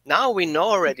 Now we know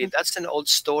already that's an old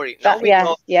story. Now we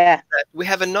know that we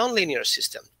have a non-linear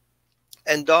system,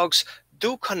 and dogs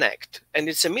do connect, and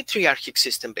it's a matriarchic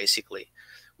system basically,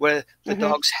 where the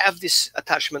dogs have this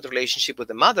attachment relationship with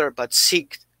the mother but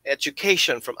seek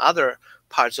education from other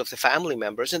parts of the family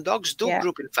members. And dogs do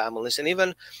group in families, and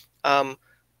even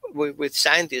with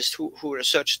scientists who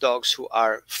research dogs who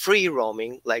are free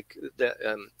roaming, like the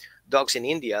dogs in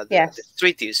India, the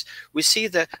treaties, we see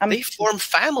that they form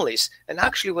families. And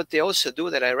actually what they also do,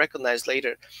 that I recognized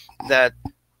later, that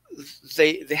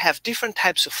they have different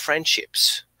types of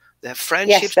friendships. They have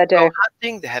friendships to go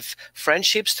hunting, they have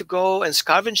friendships to go and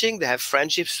scavenging, they have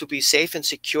friendships to be safe and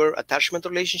secure attachment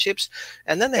relationships,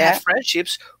 and then they have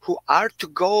friendships who are to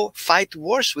go fight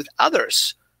wars with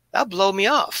others. That blow me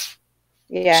off.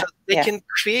 So they can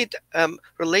create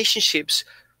relationships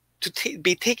to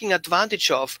be taking advantage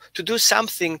of, to do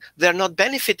something they're not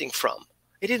benefiting from.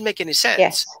 It didn't make any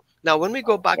sense. Now, when we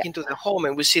go back into the home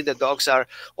and we see that dogs are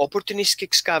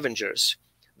opportunistic scavengers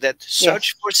that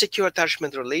search for secure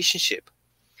attachment relationship,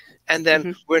 and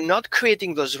then we're not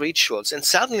creating those rituals, and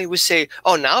suddenly we say,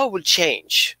 oh, now it will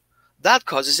change. That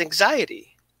causes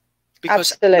anxiety.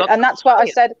 Absolutely. And that's what I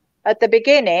said at the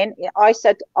beginning. I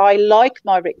said, I like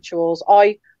my rituals.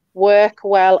 I work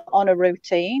well on a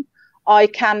routine. I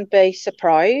can be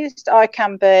surprised. I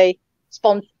can be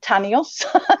spontaneous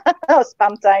or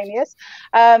spontaneous.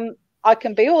 I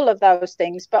can be all of those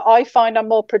things, but I find I'm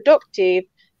more productive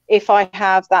if I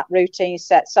have that routine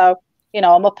set. So, you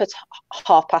know, I'm up at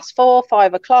 4:30,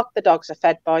 5 o'clock. The dogs are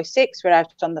fed by 6. We're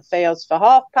out on the fields for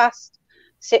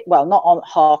 6:30. Well, not on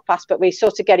 4:30, but we're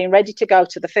sort of getting ready to go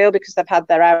to the field because they've had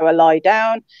their hour lie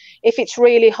down. If it's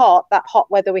really hot, that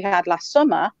hot weather we had last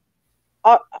summer,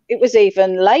 it was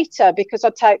even later because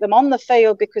I'd take them on the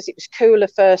field because it was cooler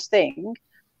first thing.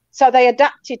 So they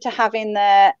adapted to having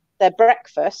their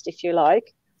breakfast, if you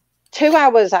like, 2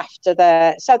 hours after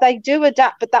so they do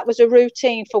adapt, but that was a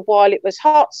routine for while it was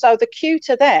hot. So the cue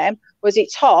to them was,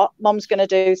 it's hot, Mum's going to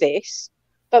do this.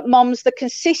 But Mum's the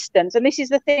consistent, and this is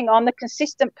the thing, I'm the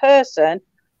consistent person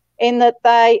in that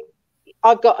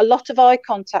I've got a lot of eye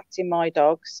contact in my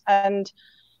dogs, and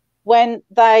when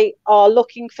they are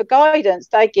looking for guidance,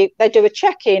 they do a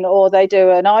check-in or they do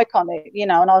an eye contact, you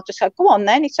know, and I'll just go, go on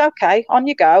then, it's okay, on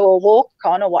you go, or walk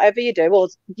on, or whatever you do, or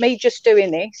me just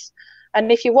doing this.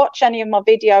 And if you watch any of my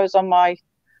videos on my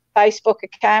Facebook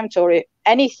account or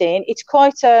anything, it's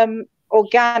quite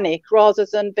organic rather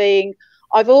than being,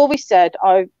 I've always said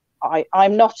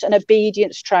I'm not an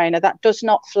obedience trainer. That does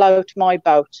not float my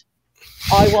boat.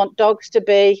 I want dogs to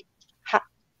be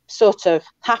sort of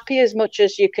happy, as much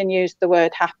as you can use the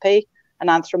word happy and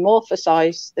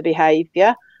anthropomorphize the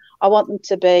behavior. I want them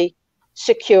to be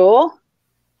secure,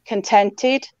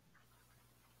 contented,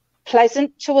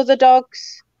 pleasant to other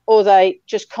dogs, or they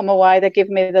just come away, they give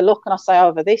me the look and I say,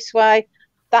 over this way.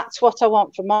 That's what I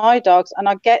want for my dogs. And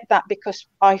I get that because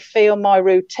I feel my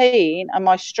routine and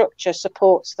my structure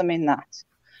supports them in that.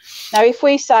 Now, if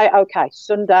we say, okay,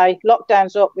 Sunday,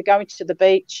 lockdown's up, we're going to the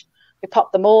beach, we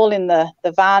pop them all in the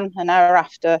van an hour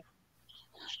after,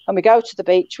 and we go to the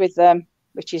beach with them,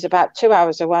 which is about 2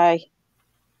 hours away,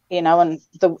 you know, and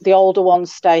the older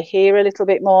ones stay here a little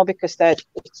bit more because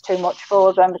it's too much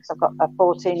for them, because I've got a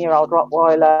 14-year-old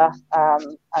Rottweiler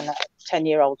and a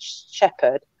 10-year-old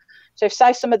Shepherd. So if,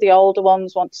 say, some of the older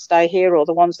ones want to stay here, or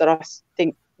the ones that I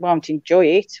think won't enjoy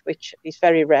it, which is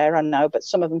very rare, I know, but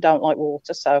some of them don't like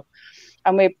water, so,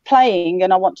 and we're playing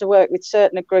and I want to work with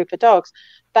a group of dogs,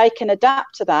 they can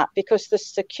adapt to that because the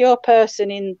secure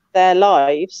person in their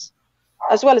lives,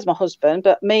 as well as my husband,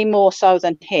 but me more so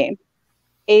than him,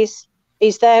 is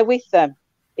there with them.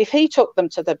 If he took them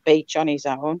to the beach on his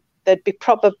own, there'd be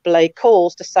probably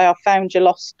calls to say, I found your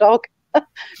lost dog,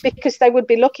 because they would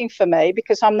be looking for me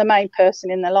because I'm the main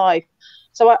person in their life.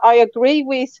 So I agree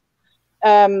with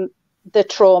the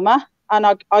trauma, and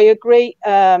I agree.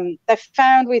 They've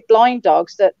found with blind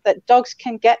dogs that dogs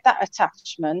can get that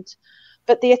attachment,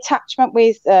 but the attachment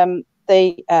with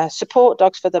the support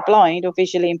dogs for the blind or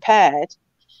visually impaired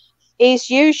is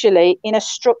usually in a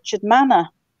structured manner.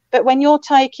 But when you're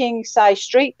taking, say,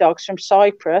 street dogs from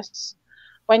Cyprus,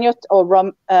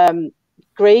 or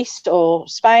Greece or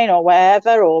Spain or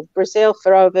wherever, or Brazil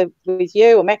for over with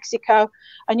you, or Mexico,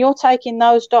 and you're taking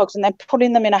those dogs and then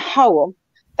putting them in a home,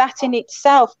 that in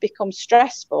itself becomes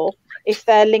stressful if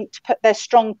they're linked to their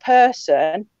strong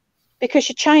person, because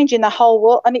you're changing the whole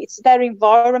world, and it's their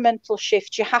environmental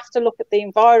shift. You have to look at the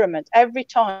environment every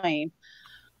time.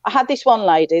 I had this one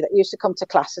lady that used to come to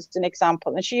class as an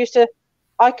example, and she used to,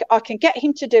 I can get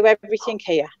him to do everything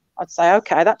here. I'd say,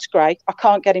 okay, that's great. I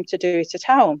can't get him to do it at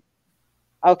home.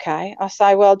 Okay. I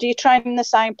say, well, do you train in the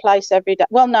same place every day?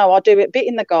 Well, no, I'll do it a bit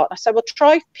in the garden. I say, well,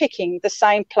 try picking the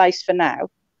same place for now.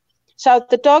 So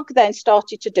the dog then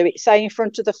started to do it, say, in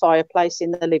front of the fireplace in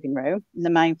the living room, in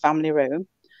the main family room.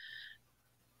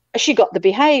 She got the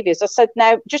behaviours. I said,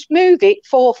 now just move it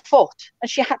 4 foot.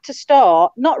 And she had to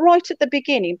start, not right at the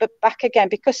beginning, but back again,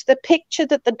 because the picture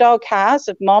that the dog has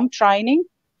of mom training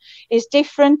is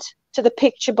different to the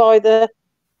picture by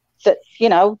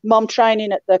mom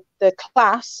training at the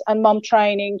class, and mom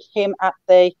training him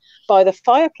by the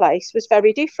fireplace was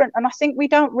very different. And I think we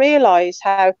don't realise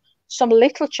how some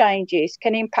little changes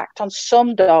can impact on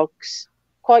some dogs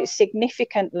quite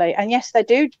significantly. And yes, they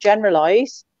do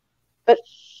generalise, but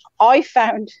I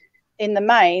found in the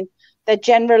main they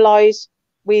generalise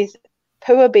with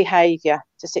poor behaviour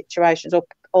to situations,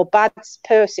 or bad,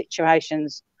 poor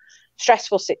situations,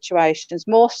 stressful situations,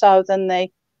 more so than the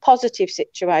positive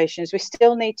situations. We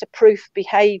still need to proof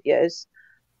behaviours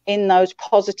in those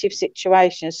positive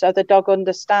situations so the dog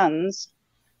understands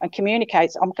and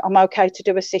communicates, I'm okay to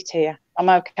do a sit here, I'm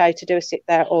okay to do a sit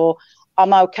there, or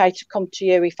I'm okay to come to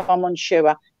you if I'm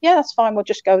unsure. Yeah, that's fine, we'll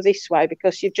just go this way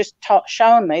because you've just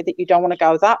shown me that you don't want to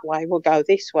go that way, we'll go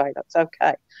this way, that's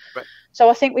okay. Right. So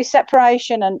I think with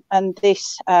separation and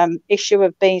this issue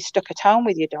of being stuck at home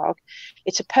with your dog,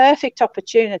 it's a perfect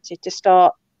opportunity to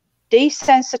start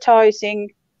desensitizing.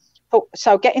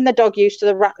 So getting the dog used to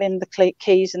the rattling the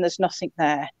keys and there's nothing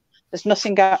there. There's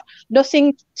nothing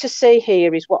to see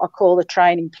here is what I call the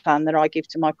training plan that I give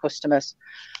to my customers.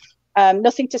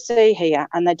 Nothing to see here,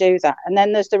 and they do that. And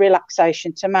then there's the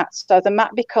relaxation to mat. So the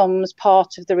mat becomes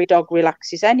part of the dog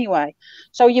relaxes anyway.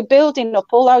 So you're building up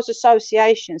all those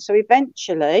associations. So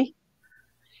eventually,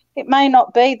 it may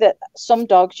not be that some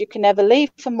dogs you can never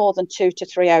leave for more than 2 to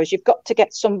 3 hours. You've got to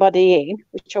get somebody in,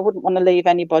 which I wouldn't want to leave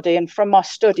anybody. And from my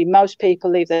study, most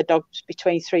people leave their dogs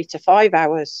between 3 to 5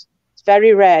 hours. It's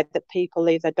very rare that people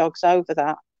leave their dogs over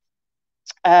that.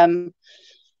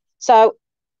 So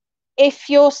if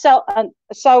you're so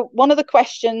one of the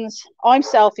questions, I'm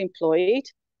self-employed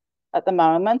at the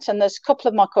moment, and there's a couple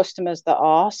of my customers that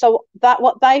are. So that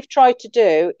what they've tried to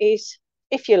do is,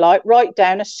 if you like, write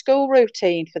down a school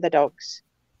routine for the dogs,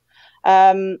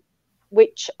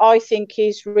 which I think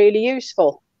is really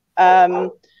useful.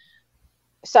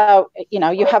 So,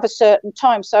 you have a certain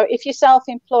time. So if you're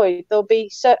self-employed, there'll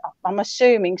be I'm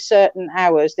assuming certain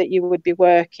hours that you would be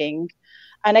working.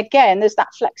 And again, there's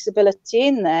that flexibility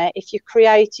in there if you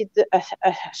created a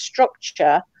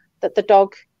structure that the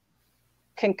dog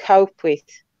can cope with.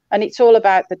 And it's all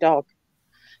about the dog.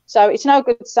 So it's no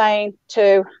good saying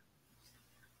to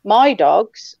my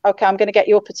dogs, okay, I'm going to get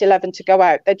you up at 11 to go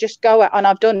out. They just go out. And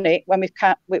I've done it when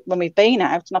we've been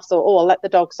out, and I've thought, I'll let the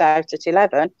dogs out at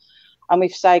 11. And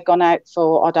we've, say, gone out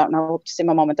for, I don't know, to see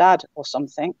my mum and dad or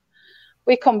something.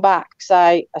 We come back,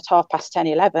 say, at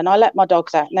 10:30, 11. I let my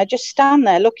dogs out, and they just stand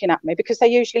there looking at me because they're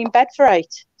usually in bed for 8.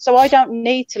 So I don't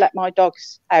need to let my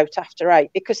dogs out after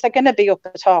 8 because they're going to be up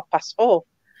at 4:30.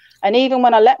 And even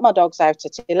when I let my dogs out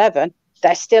at 11,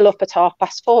 they're still up at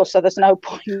 4:30. So there's no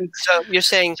point. So you're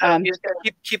saying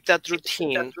keep that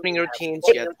routine, morning routines,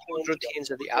 you have food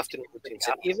routines, and the afternoon routines.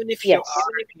 And even if you are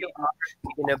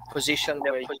in a position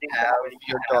where you have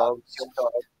your dogs.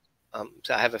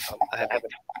 So I have a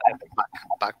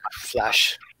back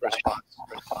flash response.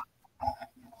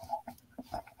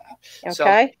 Okay. So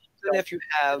even if you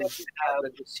have,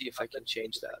 let me see if I can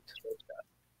change that.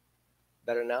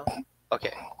 Better now?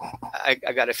 Okay,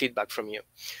 I got a feedback from you.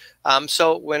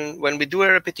 So when we do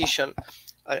a repetition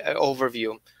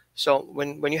overview, so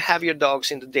when you have your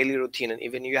dogs in the daily routine, and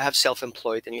even you have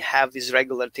self-employed and you have these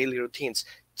regular daily routines,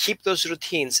 keep those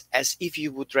routines as if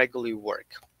you would regularly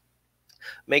work.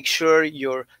 Make sure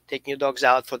you're taking your dogs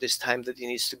out for this time that he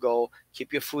needs to go.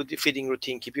 Keep your feeding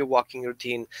routine, keep your walking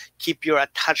routine, keep your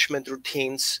attachment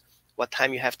routines, what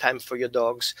time you have time for your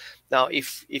dogs. Now,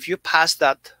 if you pass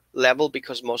that level,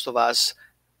 because most of us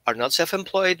are not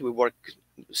self-employed, we work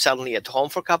suddenly at home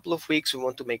for a couple of weeks, we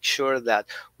want to make sure that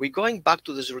we're going back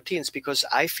to those routines, because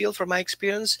I feel from my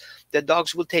experience that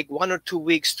dogs will take 1 or 2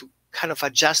 weeks to kind of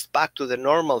adjust back to the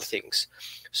normal things.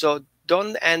 So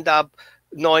don't end up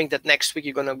knowing that next week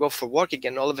you're going to go for work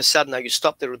again. All of a sudden now you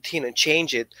stop the routine and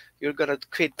change it. You're going to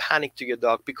create panic to your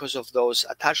dog because of those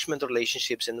attachment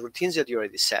relationships and routines that you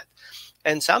already set.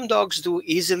 And some dogs do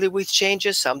easily with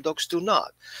changes, some dogs do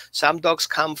not. Some dogs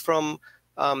come from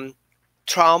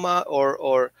trauma,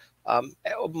 or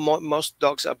most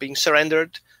dogs are being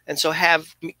surrendered, and so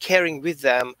have carrying with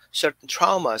them certain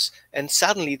traumas, and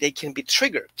suddenly they can be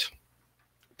triggered.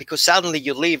 because suddenly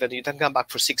you leave and you don't come back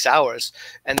for 6 hours,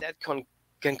 and that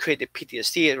can create a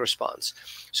PTSD response.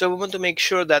 So we want to make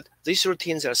sure that these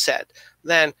routines are set.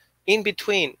 Then in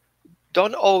between,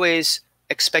 don't always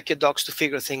expect your dogs to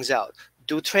figure things out.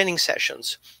 Do training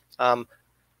sessions,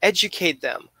 educate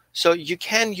them. So you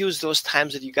can use those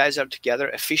times that you guys are together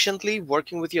efficiently,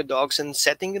 working with your dogs and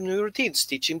setting new routines.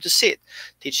 Teach him to sit.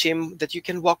 Teach him that you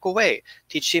can walk away.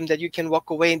 Teach him that you can walk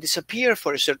away and disappear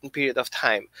for a certain period of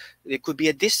time. It could be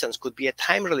a distance, could be a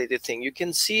time-related thing. You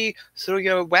can see through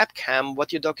your webcam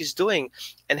what your dog is doing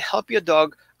and help your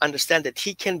dog understand that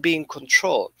he can be in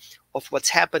control of what's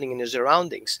happening in his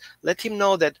surroundings. Let him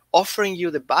know that offering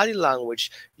you the body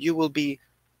language, you will be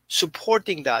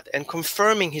supporting that and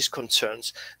confirming his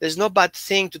concerns. There's no bad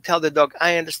thing to tell the dog,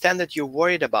 I understand that you're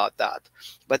worried about that,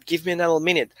 but give me another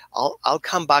minute. I'll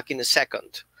come back in a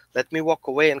second. Let me walk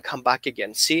away and come back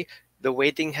again. See, the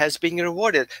waiting has been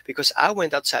rewarded because I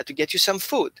went outside to get you some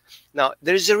food. Now,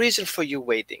 there's a reason for you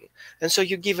waiting. And so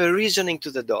you give a reasoning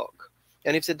to the dog.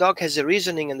 And if the dog has a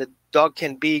reasoning and the dog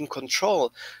can be in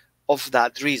control of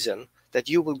that reason, that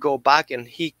you will go back and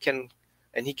he can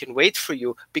wait for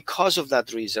you because of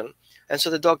that reason. And so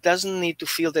the dog doesn't need to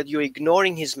feel that you're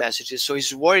ignoring his messages. So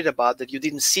he's worried about that you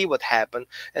didn't see what happened.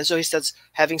 And so he starts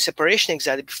having separation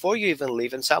anxiety before you even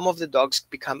leave. And some of the dogs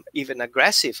become even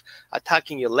aggressive,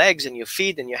 attacking your legs and your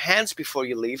feet and your hands before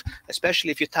you leave,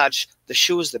 especially if you touch the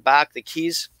shoes, the back, the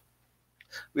keys.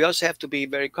 We also have to be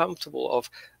very comfortable of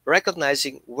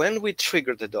recognizing when we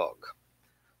trigger the dog.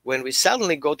 When we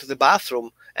suddenly go to the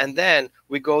bathroom and then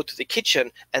we go to the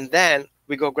kitchen and then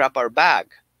we go grab our bag.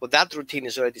 Well, that routine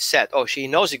is already set. Oh, she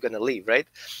knows you're going to leave, right?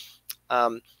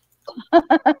 And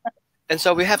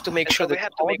so we have to make sure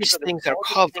that all these things are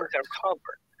covered.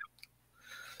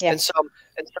 Yeah. And so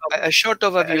a short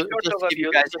overview, just if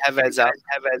you guys have as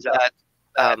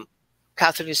that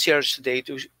Catherine is here today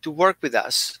to work with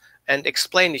us and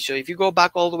explain it. So if you go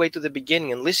back all the way to the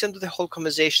beginning and listen to the whole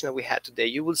conversation that we had today,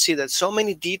 you will see that so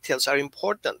many details are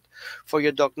important for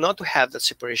your dog not to have that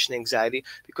separation anxiety,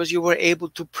 because you were able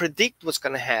to predict what's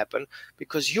going to happen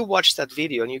because you watched that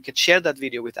video and you can share that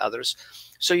video with others.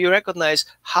 So you recognize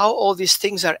how all these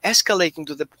things are escalating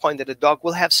to the point that a dog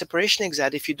will have separation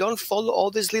anxiety if you don't follow all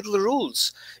these little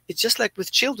rules. It's just like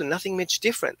with children, nothing much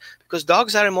different, because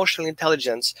dogs are emotional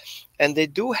intelligence and they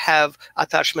do have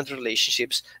attachment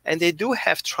relationships and they do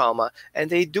have trauma and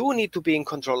they do need to be in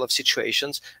control of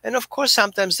situations. And of course,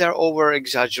 sometimes they're over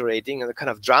exaggerating and they're kind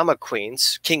of drama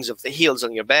queens, kings of the hills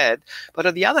on your bed. But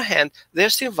on the other hand, they're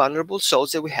still vulnerable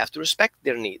souls that we have to respect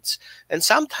their needs. And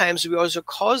sometimes we also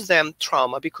cause them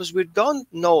trauma because we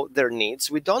don't know their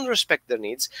needs, we don't respect their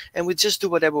needs, and we just do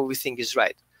whatever we think is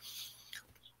right.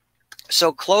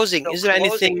 So closing, is there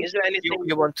anything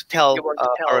you want to tell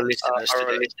our listeners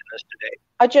today?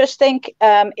 I just think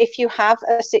if you have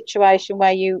a situation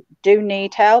where you do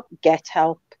need help, get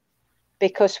help.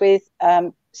 Because with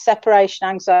separation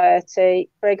anxiety,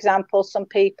 for example, some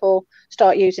people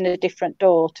start using a different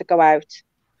door to go out.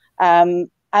 And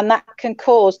that can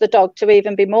cause the dog to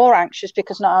even be more anxious,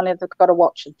 because not only have they got to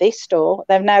watch this door,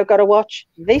 they've now got to watch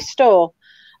this door.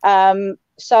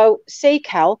 So seek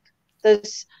help.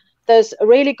 There's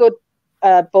really good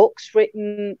books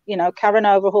written, Karen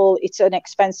Overhaul. It's an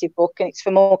expensive book and it's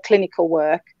for more clinical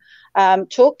work.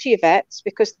 Talk to your vets,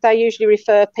 because they usually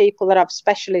refer people that have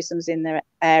specialisms in their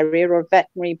area, or a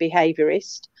veterinary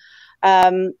behaviourist.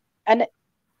 And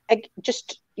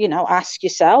just, ask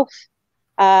yourself.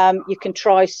 You can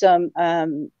try some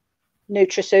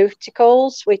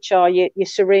nutraceuticals, which are your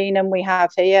Serenum we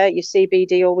have here, your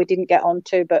CBD, or we didn't get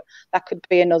onto, but that could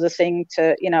be another thing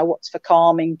to, what's for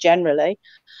calming generally.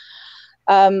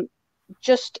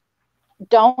 Just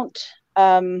don't,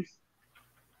 how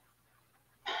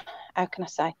can I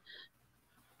say?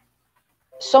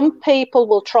 Some people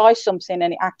will try something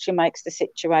and it actually makes the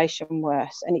situation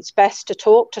worse. And it's best to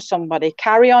talk to somebody.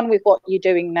 Carry on with what you're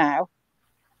doing now.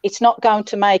 It's not going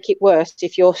to make it worse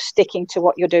if you're sticking to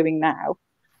what you're doing now.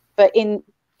 But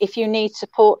if you need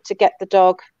support to get the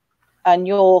dog and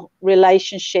your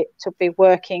relationship to be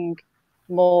working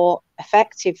more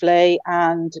effectively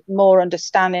and more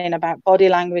understanding about body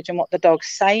language and what the dog's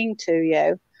saying to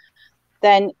you,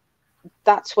 then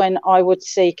that's when I would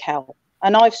seek help.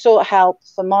 And I've sought help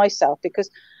for myself, because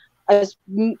as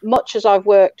much as I've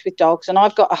worked with dogs, and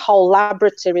I've got a whole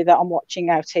laboratory that I'm watching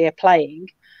out here playing,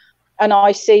 and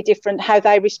I see how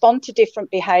they respond to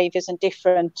different behaviours and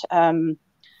different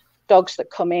dogs that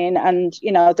come in. And,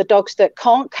 the dogs that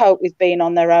can't cope with being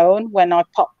on their own, when I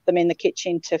pop them in the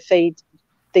kitchen to feed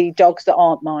the dogs that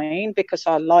aren't mine, because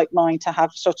I like mine to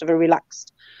have sort of a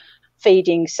relaxed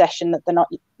feeding session that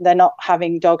they're not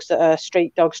having dogs that are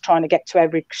street dogs trying to get to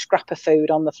every scrap of food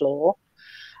on the floor.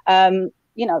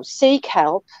 You know, seek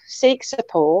help, seek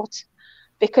support,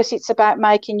 because it's about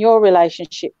making your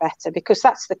relationship better, because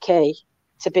that's the key,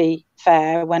 to be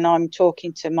fair, when I'm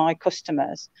talking to my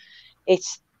customers.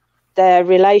 It's their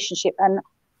relationship. And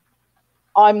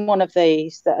I'm one of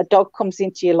these, that a dog comes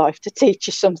into your life to teach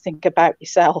you something about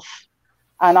yourself.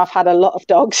 And I've had a lot of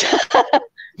dogs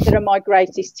that are my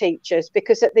greatest teachers,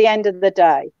 because at the end of the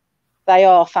day, they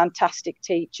are fantastic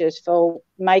teachers for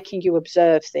making you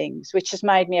observe things, which has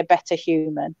made me a better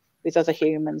human with other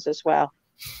humans as well.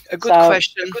 A good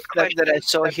question that I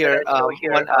saw here,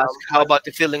 one asked, how about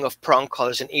the feeling of prong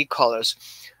collars and e-collars?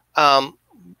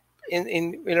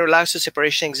 In relaxed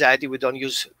separation anxiety, we don't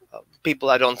use,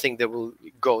 people, I don't think they will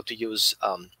go to use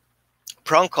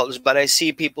prong collars, but I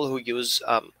see people who use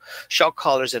shock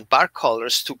collars and bark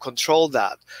collars to control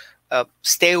that.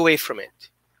 Stay away from it.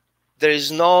 There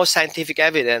is no scientific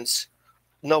evidence,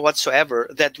 no whatsoever,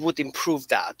 that would improve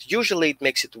that. Usually it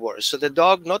makes it worse. So the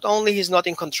dog, not only he's not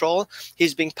in control,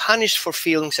 he's being punished for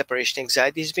feeling separation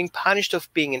anxiety, he's being punished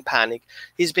of being in panic,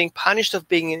 he's being punished of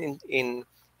being in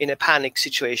a panic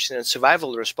situation and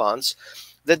survival response.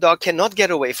 The dog cannot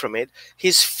get away from it.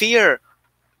 His fear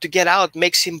to get out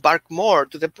makes him bark more.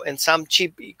 And some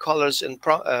cheap collars and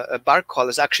bark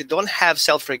collars actually don't have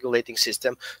self-regulating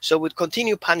system, so would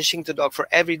continue punishing the dog for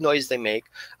every noise they make.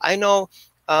 I know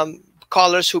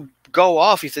collars who go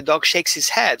off if the dog shakes his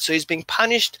head, so he's being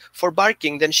punished for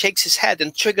barking, then shakes his head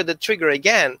and trigger the trigger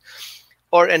again.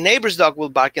 Or a neighbor's dog will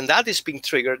bark and that is being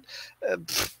triggered.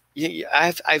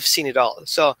 I've seen it all.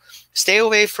 So stay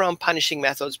away from punishing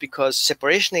methods, because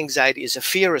separation anxiety is a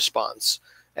fear response.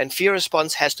 And fear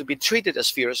response has to be treated as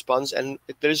fear response, and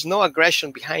there's no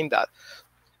aggression behind that.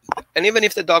 And even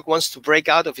if the dog wants to break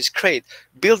out of his crate,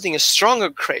 building a stronger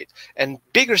crate and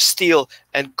bigger steel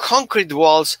and concrete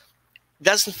walls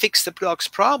doesn't fix the dog's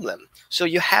problem. So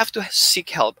you have to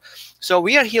seek help. So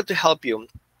we are here to help you.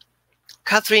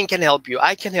 Catherine can help you.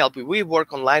 I can help you. We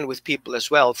work online with people as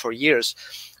well for years.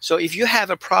 So if you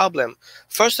have a problem,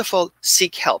 first of all,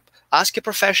 seek help. Ask a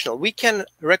professional. We can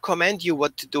recommend you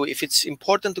what to do. If it's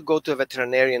important to go to a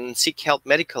veterinarian and seek help,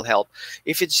 medical help.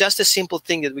 If it's just a simple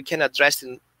thing that we can address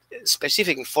in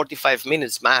 45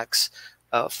 minutes max,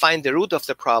 find the root of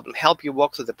the problem, help you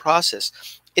walk through the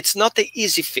process. It's not the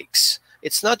easy fix.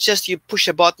 It's not just you push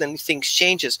a button and things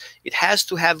changes. It has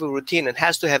to have a routine and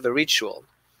has to have a ritual.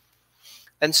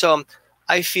 And so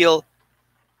I feel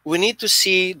we need to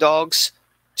see dogs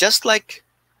just like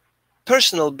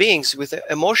personal beings with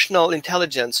emotional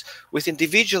intelligence, with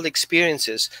individual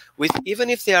experiences, with, even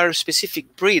if they are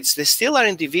specific breeds, they still are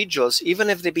individuals. Even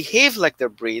if they behave like their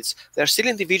breeds, they're still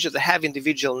individuals that have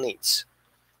individual needs.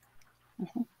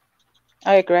 Mm-hmm.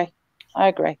 I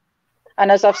agree.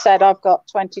 And as I've said, I've got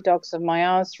 20 dogs of my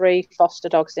own, 3 foster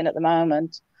dogs in at the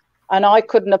moment. And I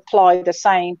couldn't apply the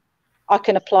same. I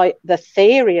can apply the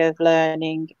theory of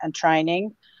learning and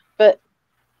training, but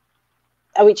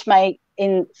which may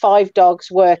in 5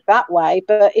 dogs work that way.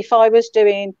 But if I was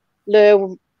doing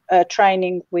lure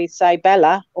training with, say,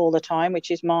 Bella all the time, which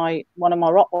is one of my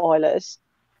Rottweilers,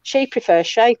 she prefers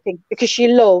shaping because she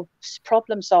loves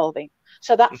problem solving.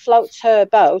 So that floats her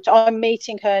boat. I'm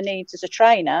meeting her needs as a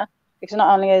trainer, because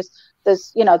not only is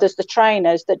there's the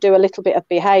trainers that do a little bit of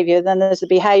behaviour, then there's the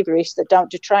behaviourists that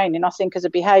don't do training. I think as a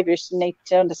behaviourist, you need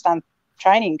to understand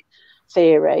training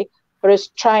theory, but as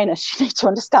trainers, you need to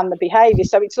understand the behaviour.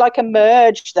 So it's like a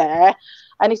merge there,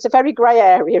 and it's a very grey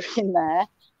area in there.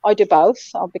 I do both.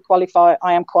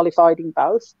 I am qualified in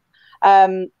both.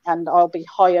 And I'll be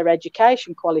higher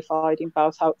education qualified in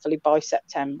both, hopefully by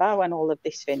September when all of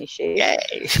this finishes.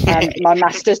 Yay. My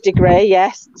master's degree,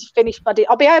 yes, finished my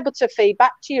I'll be able to feed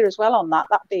back to you as well on that.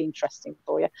 That'd be interesting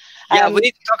for you. Yeah, we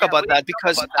need to talk about that,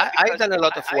 because I've done a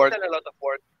lot of work.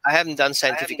 I haven't done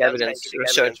scientific evidence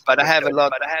research, but I have a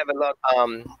lot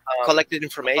collected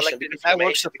information, because I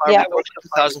work so far with over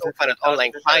 2,500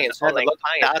 online clients. I have a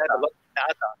lot of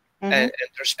data. And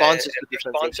responses to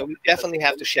different things. So we definitely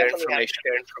have to share information.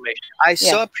 I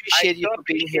so appreciate you for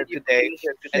being here today.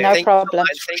 And no thank problem.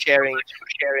 you so much for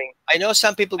sharing. I know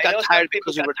some people got tired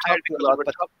because we were talking a lot,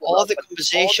 but all the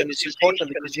conversation is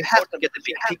important because you have to get the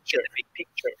big picture.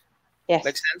 Yes.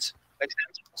 Makes sense?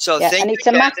 So yeah, thank and you it's a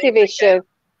again. massive issue.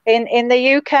 In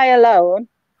the UK alone,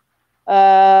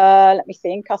 let me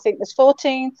think, I think there's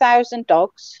 14,000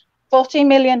 dogs, 14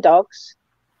 million dogs.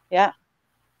 Yeah.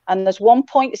 And there's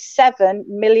 1.7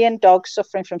 million dogs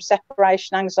suffering from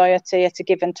separation anxiety at a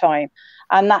given time.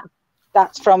 And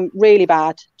that's from really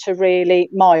bad to really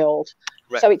mild.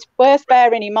 So it's worth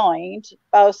bearing in mind,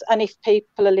 both, and if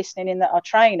people are listening in that are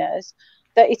trainers,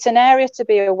 that it's an area to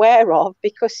be aware of,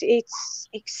 because it's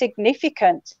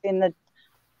significant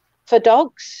for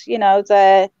dogs. You know,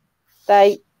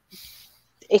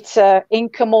 it's a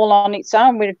income all on its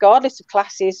own, regardless of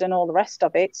classes and all the rest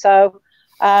of it. So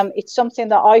it's something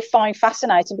that I find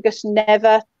fascinating, because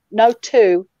no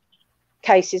two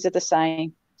cases are the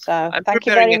same. So thank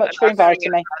you very much for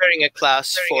inviting me. I'm preparing a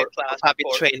class for puppy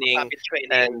training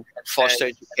and foster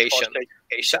education.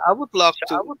 So I would love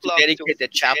to dedicate a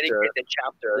chapter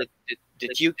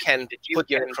that you can put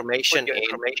your information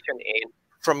in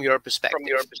from your perspective.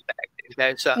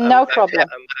 Okay, so no problem.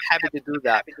 I'm happy to do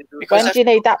that. When do you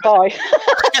need that by?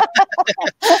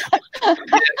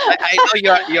 I know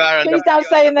you are. Please don't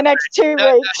say in the next 2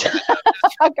 weeks.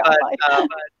 I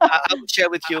will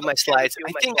share with you my slides.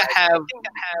 I think I have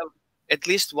at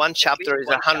least one chapter is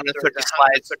 130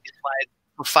 slides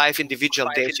for 5 individual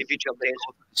days of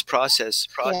this process.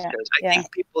 I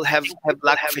think people have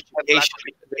lack of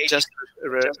education.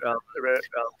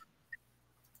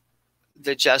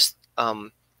 They just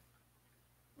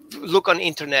look on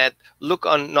internet, look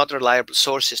on not reliable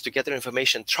sources to get their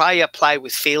information, try apply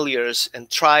with failures and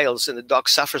trials, and the dog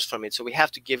suffers from it. So we have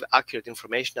to give accurate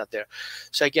information out there.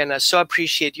 So again, I so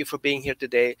appreciate you for being here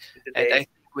today. And I think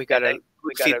we got a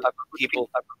good feedback from people.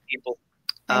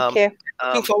 Thank you.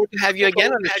 Looking forward to have you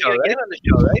again on the show, right?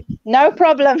 No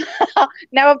problem.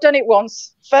 Now I've done it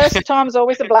once. First time's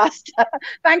always a blast.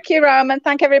 Thank you, Roman.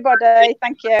 Thank everybody.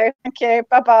 Thank you. Thank you.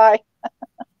 Bye-bye.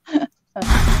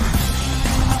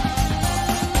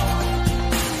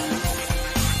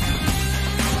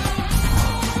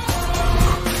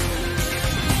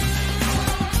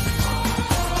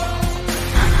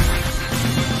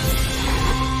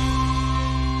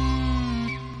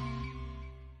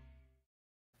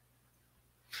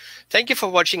 Thank you for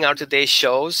watching our today's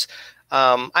shows.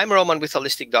 I'm Roman with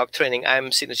Holistic Dog Training. I'm a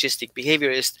synergistic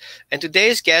behaviorist. And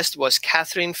today's guest was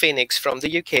Catherine Phoenix from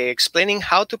the UK, explaining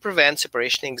how to prevent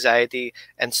separation anxiety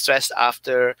and stress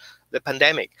after the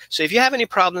pandemic. So if you have any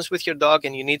problems with your dog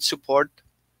and you need support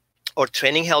or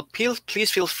training help,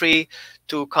 please feel free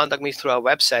to contact me through our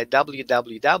website,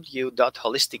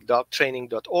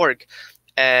 www.holisticdogtraining.org.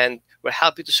 And we're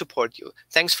happy to support you.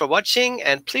 Thanks for watching,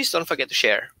 and please don't forget to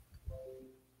share.